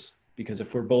it goes. Because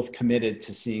if we're both committed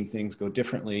to seeing things go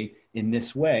differently in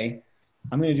this way,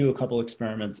 I'm going to do a couple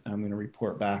experiments and I'm going to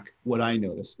report back what I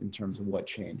noticed in terms of what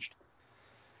changed.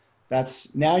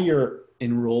 Now you're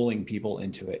enrolling people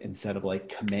into it instead of like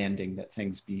commanding that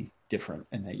things be different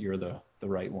and that you're the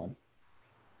right one.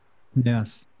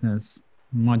 Yes,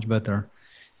 much better.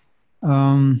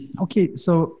 Okay,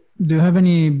 so do you have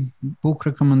any book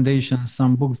recommendations,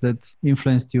 some books that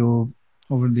influenced you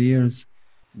over the years?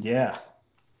 Yeah,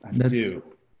 I do.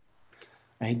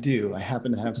 I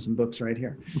happen to have some books right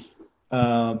here.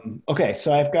 Okay,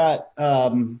 so I've got,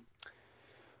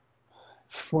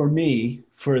 for me,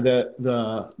 for the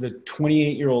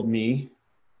 28-year-old me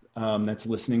that's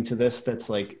listening to this, that's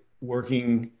like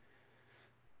working,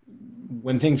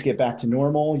 when things get back to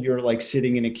normal, you're like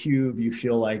sitting in a cube, you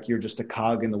feel like you're just a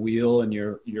cog in the wheel and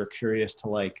you're curious to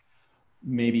like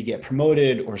maybe get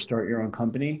promoted or start your own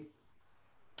company.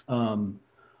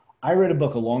 I read a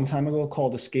book a long time ago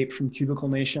called Escape from Cubicle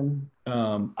Nation.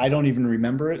 I don't even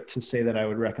remember it to say that I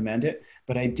would recommend it,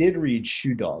 but I did read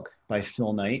Shoe Dog by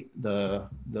Phil Knight, the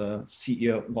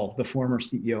CEO, well, the former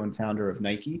CEO and founder of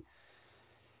Nike.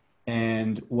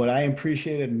 And what I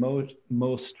appreciated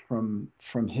most from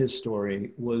his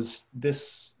story was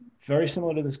this, very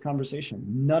similar to this conversation.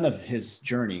 None of his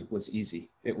journey was easy.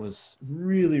 It was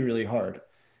really, really hard.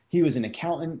 He was an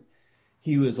accountant.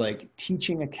 He was like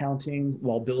teaching accounting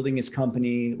while building his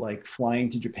company, like flying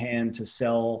to Japan to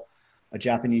sell a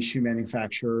Japanese shoe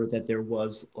manufacturer that there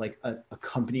was like a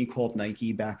company called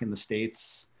Nike back in the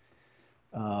States.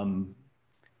 And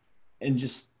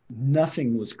just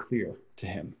nothing was clear to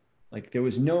him. Like there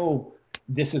was no,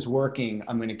 this is working,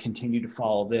 I'm going to continue to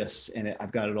follow this and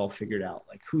I've got it all figured out.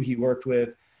 Like who he worked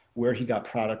with, where he got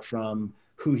product from,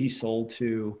 who he sold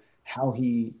to, how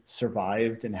he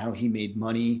survived and how he made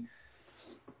money,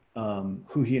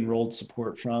 who he enrolled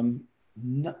support from.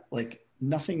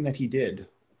 Nothing that he did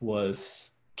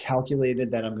was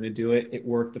calculated that I'm going to do it. It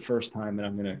worked the first time and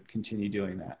I'm going to continue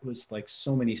doing that. It was like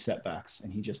so many setbacks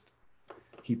and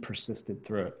he persisted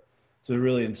through it. It's a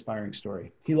really inspiring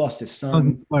story. He lost his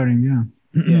son. Inspiring, yeah.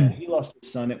 Yeah, he lost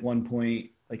his son at one point.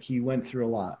 Like he went through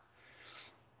a lot.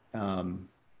 And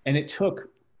it took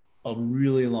a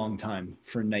really long time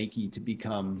for Nike to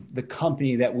become the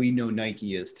company that we know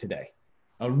Nike is today.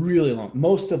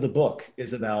 Most of the book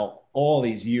is about all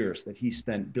these years that he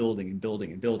spent building and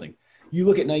building and building. You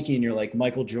look at Nike and you're like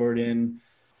Michael Jordan,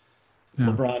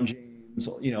 LeBron James,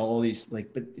 you know, all these but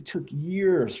it took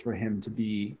years for him to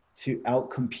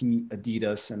outcompete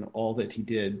Adidas and all that he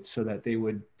did so that they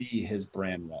would be his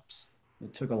brand reps.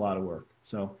 It took a lot of work.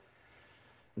 So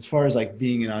as far as like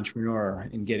being an entrepreneur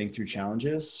and getting through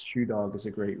challenges, Shoe Dog is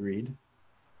a great read.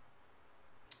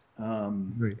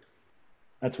 Great.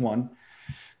 That's one.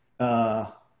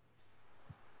 While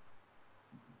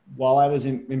I was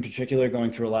in particular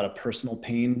going through a lot of personal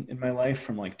pain in my life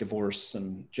from like divorce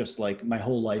and just like my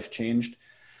whole life changed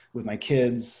with my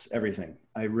kids, everything.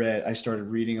 I started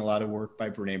reading a lot of work by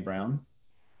Brené Brown.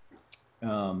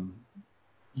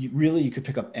 You could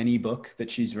pick up any book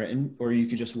that she's written, or you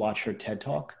could just watch her TED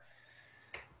Talk.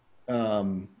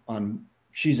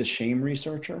 She's a shame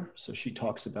researcher. So she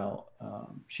talks about,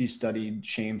 she studied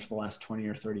shame for the last 20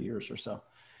 or 30 years or so.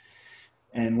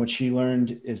 And what she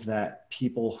learned is that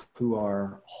people who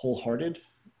are wholehearted,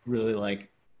 really like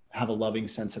have a loving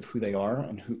sense of who they are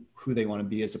and who they want to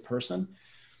be as a person,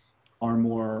 are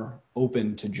more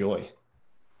open to joy,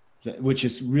 which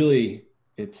is really,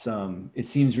 it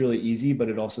seems really easy, but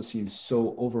it also seems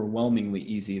so overwhelmingly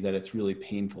easy that it's really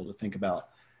painful to think about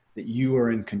that you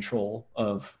are in control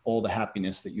of all the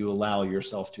happiness that you allow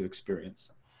yourself to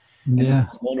experience. Yeah.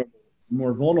 And the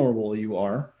more vulnerable you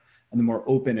are, and the more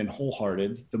open and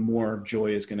wholehearted, the more joy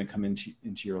is going to come into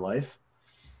your life.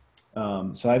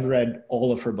 So I've read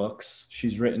all of her books.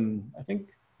 She's written,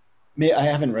 I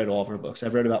haven't read all of her books.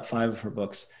 I've read about 5 of her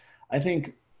books. I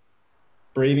think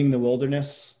Braving the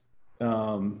Wilderness,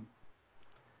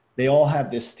 they all have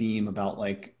this theme about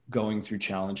like going through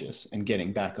challenges and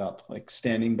getting back up, like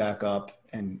standing back up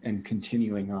and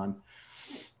continuing on.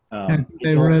 I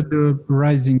read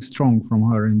Rising Strong from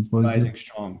her. And Rising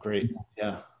Strong, great.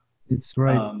 Yeah. It's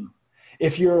right.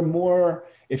 If you're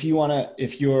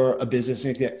a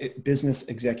business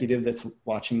executive that's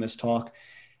watching this talk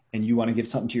and you want to give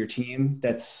something to your team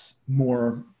that's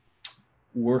more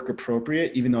work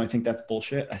appropriate, even though I think that's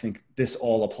bullshit, I think this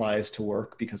all applies to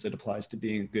work because it applies to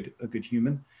being a good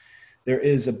human. There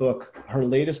is a book, her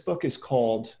latest book is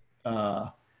called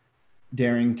Dare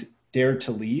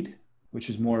to Lead, which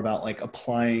is more about like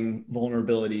applying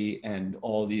vulnerability and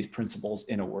all these principles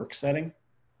in a work setting.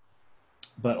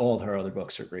 But all of her other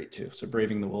books are great too. So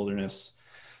Braving the Wilderness,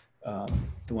 the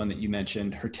one that you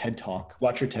mentioned, her TED Talk,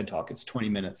 watch her TED Talk. It's 20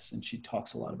 minutes and she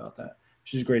talks a lot about that.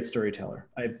 She's a great storyteller.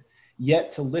 I've yet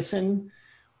to listen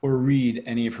or read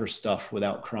any of her stuff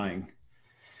without crying.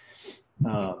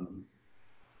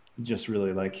 Just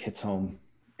really like hits home.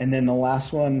 And then the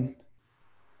last one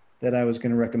that I was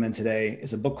going to recommend today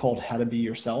is a book called How to Be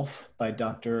Yourself by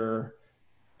Dr.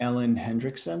 Ellen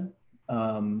Hendrickson.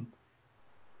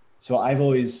 So I've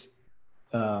always,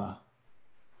 what's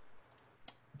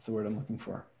the word I'm looking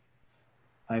for?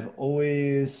 I've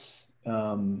always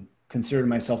considered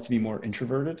myself to be more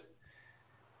introverted,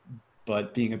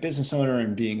 but being a business owner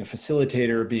and being a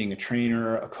facilitator, being a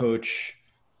trainer, a coach,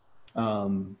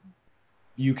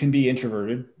 you can be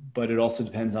introverted, but it also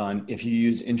depends on if you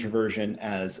use introversion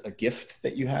as a gift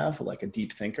that you have, like a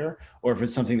deep thinker, or if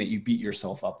it's something that you beat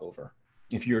yourself up over.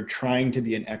 If you're trying to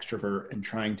be an extrovert and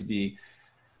trying to be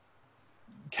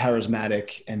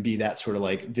charismatic and be that sort of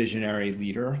like visionary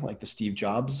leader, like the Steve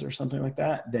Jobs or something like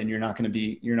that, then you're going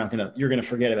to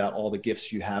forget about all the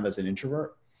gifts you have as an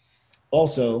introvert.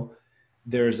 Also,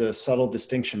 there's a subtle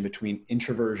distinction between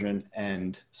introversion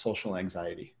and social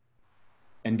anxiety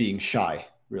and being shy,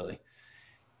 really.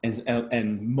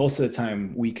 And most of the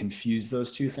time we confuse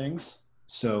those two things.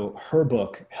 So her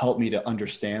book helped me to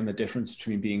understand the difference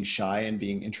between being shy and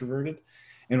being introverted.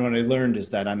 And what I learned is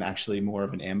that I'm actually more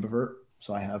of an ambivert.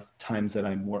 So I have times that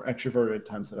I'm more extroverted,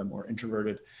 times that I'm more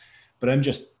introverted, but I'm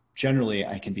just generally,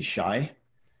 I can be shy.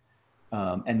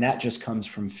 And that just comes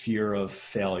from fear of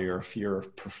failure, fear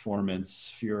of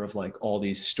performance, fear of like all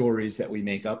these stories that we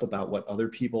make up about what other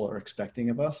people are expecting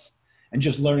of us. And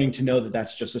just learning to know that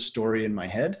that's just a story in my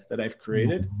head that I've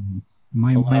created.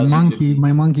 My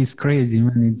monkey is crazy,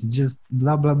 man. It's just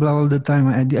blah, blah, blah all the time.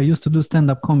 I used to do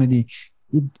stand-up comedy.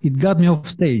 It got me off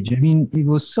stage. I mean, it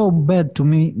was so bad to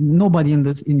me. Nobody in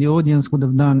the audience would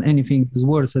have done anything as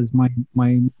worse as my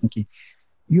monkey.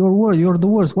 You're the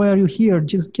worst. Why are you here?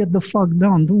 Just get the fuck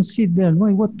down. Don't sit there.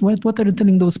 What are you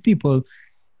telling those people?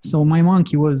 So my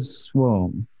monkey was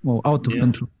out of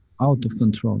control. Out of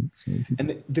control. So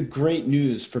and the great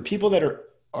news for people that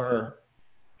are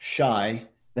shy,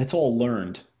 that's all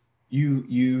learned.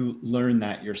 You learn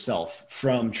that yourself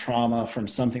from trauma, from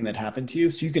something that happened to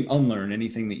you. So you can unlearn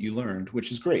anything that you learned,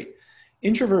 which is great.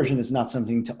 Introversion is not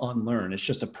something to unlearn. It's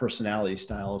just a personality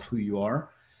style of who you are.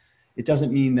 It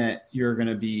doesn't mean that you're going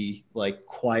to be like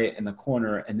quiet in the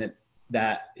corner and that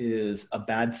that is a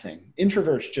bad thing.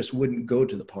 Introverts just wouldn't go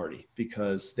to the party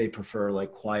because they prefer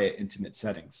like quiet, intimate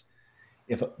settings.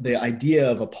 If the idea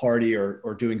of a party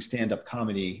or doing stand-up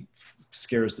comedy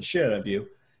scares the shit out of you,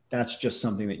 that's just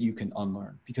something that you can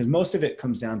unlearn, because most of it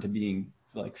comes down to being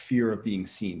like fear of being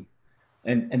seen.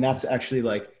 And that's actually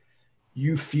like,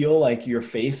 you feel like your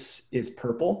face is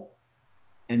purple,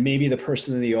 and maybe the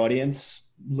person in the audience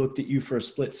looked at you for a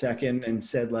split second and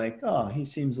said like, oh, he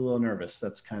seems a little nervous.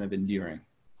 That's kind of endearing.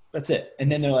 That's it.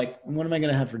 And then they're like, what am I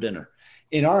going to have for dinner?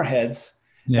 In our heads,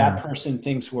 that person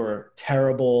thinks we're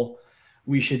terrible.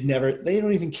 We should never, they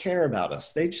don't even care about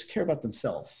us. They just care about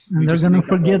themselves. And they're going to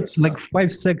forget like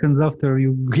 5 seconds after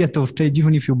you get off stage,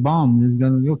 even if you bomb, it's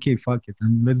going to be, okay, fuck it.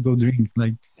 And let's go drink.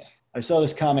 Like, I saw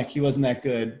this comic. He wasn't that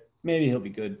good. Maybe he'll be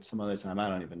good some other time. I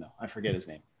don't even know. I forget his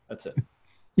name. That's it.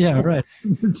 Yeah, right.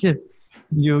 That's it.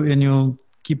 You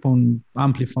keep on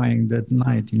amplifying that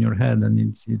night in your head, and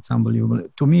it's unbelievable.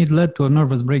 To me, it led to a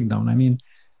nervous breakdown. I mean,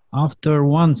 after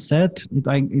one set,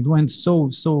 it went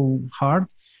so hard.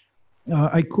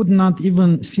 I could not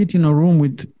even sit in a room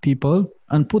with people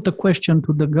and put a question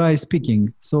to the guy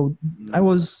speaking. So I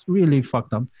was really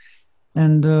fucked up.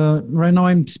 And right now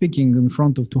I'm speaking in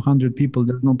front of 200 people.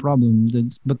 There's no problem.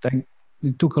 But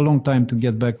it took a long time to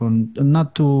get back on, and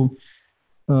not to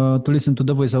listen to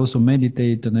the voice. I also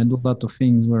meditate, and I do a lot of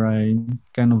things where I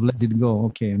kind of let it go.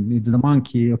 Okay, it's the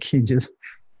monkey. Okay, just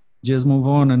move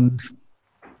on. And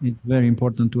it's very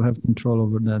important to have control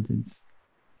over that.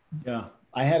 Yeah.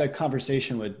 I had a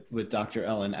conversation with Dr.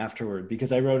 Ellen afterward,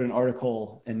 because I wrote an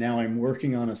article, and now I'm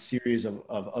working on a series of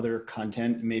other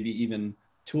content, maybe even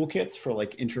toolkits for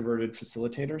like introverted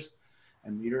facilitators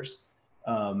and leaders.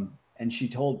 And she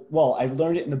told, well, I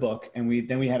learned it in the book, and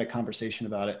we had a conversation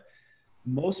about it.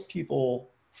 Most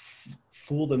people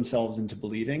fool themselves into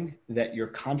believing that you're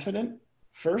confident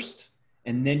first,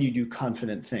 and then you do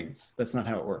confident things. That's not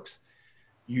how it works.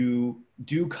 You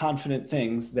do confident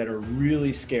things that are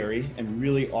really scary and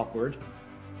really awkward,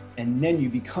 and then you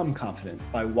become confident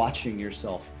by watching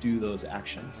yourself do those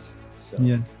actions. So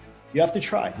you have to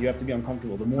try. You have to be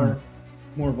uncomfortable. The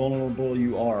more vulnerable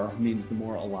you are means the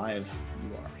more alive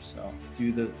you are. So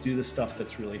do the stuff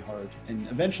that's really hard, and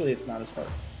eventually it's not as hard.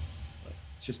 But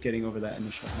it's just getting over that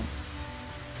initial hump.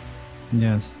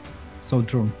 Yes, so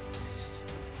true.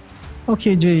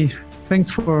 Okay, Jay. Thanks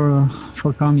for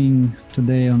coming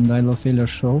today on the I Love Failure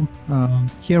show.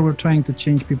 Here we're trying to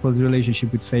change people's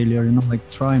relationship with failure. You know, like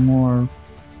try more.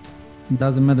 It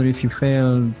doesn't matter if you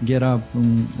fail, get up,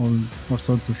 and all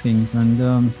sorts of things.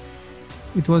 And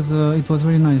it was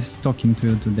very nice talking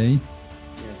to you today.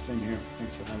 Yeah, same here.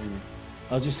 Thanks for having me.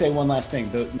 I'll just say one last thing.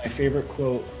 My favorite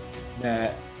quote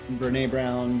that Brene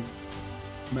Brown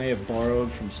may have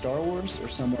borrowed from Star Wars or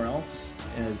somewhere else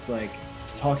is like,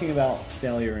 talking about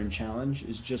failure and challenge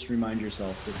is just remind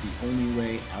yourself that the only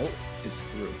way out is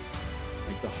through.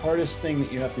 Like the hardest thing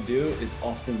that you have to do is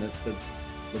often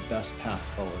the best path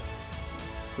forward.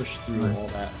 Push through all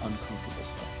that uncomfortable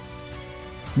stuff.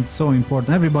 It's so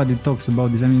important. Everybody talks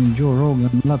about this. I mean, Joe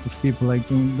Rogan, a lot of people, like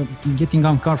getting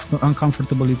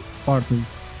uncomfortable is part of.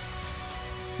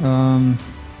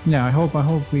 I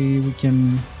hope we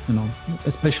can, you know,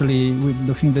 especially with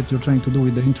the thing that you're trying to do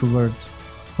with the introvert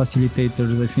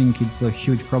facilitators. I think it's a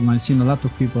huge problem. I've seen a lot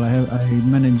of people. I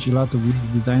manage a lot of UX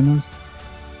designers,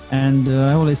 and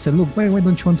I always said, look, why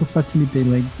don't you want to facilitate?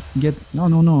 Like,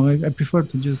 no. I prefer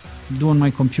to just do on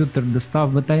my computer the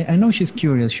stuff. But I know she's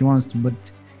curious. She wants to. But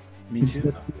me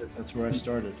too. That's where I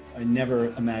started. I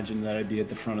never imagined that I'd be at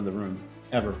the front of the room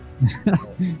ever.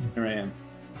 Here I am.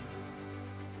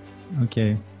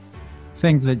 Okay.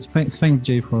 Thanks,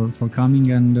 Jay, for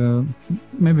coming, and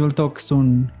maybe we'll talk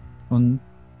soon on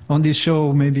this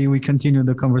show. Maybe we continue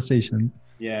the conversation.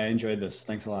 Yeah, I enjoyed this.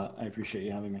 Thanks a lot. I appreciate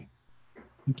you having me.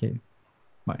 Okay.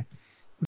 Bye.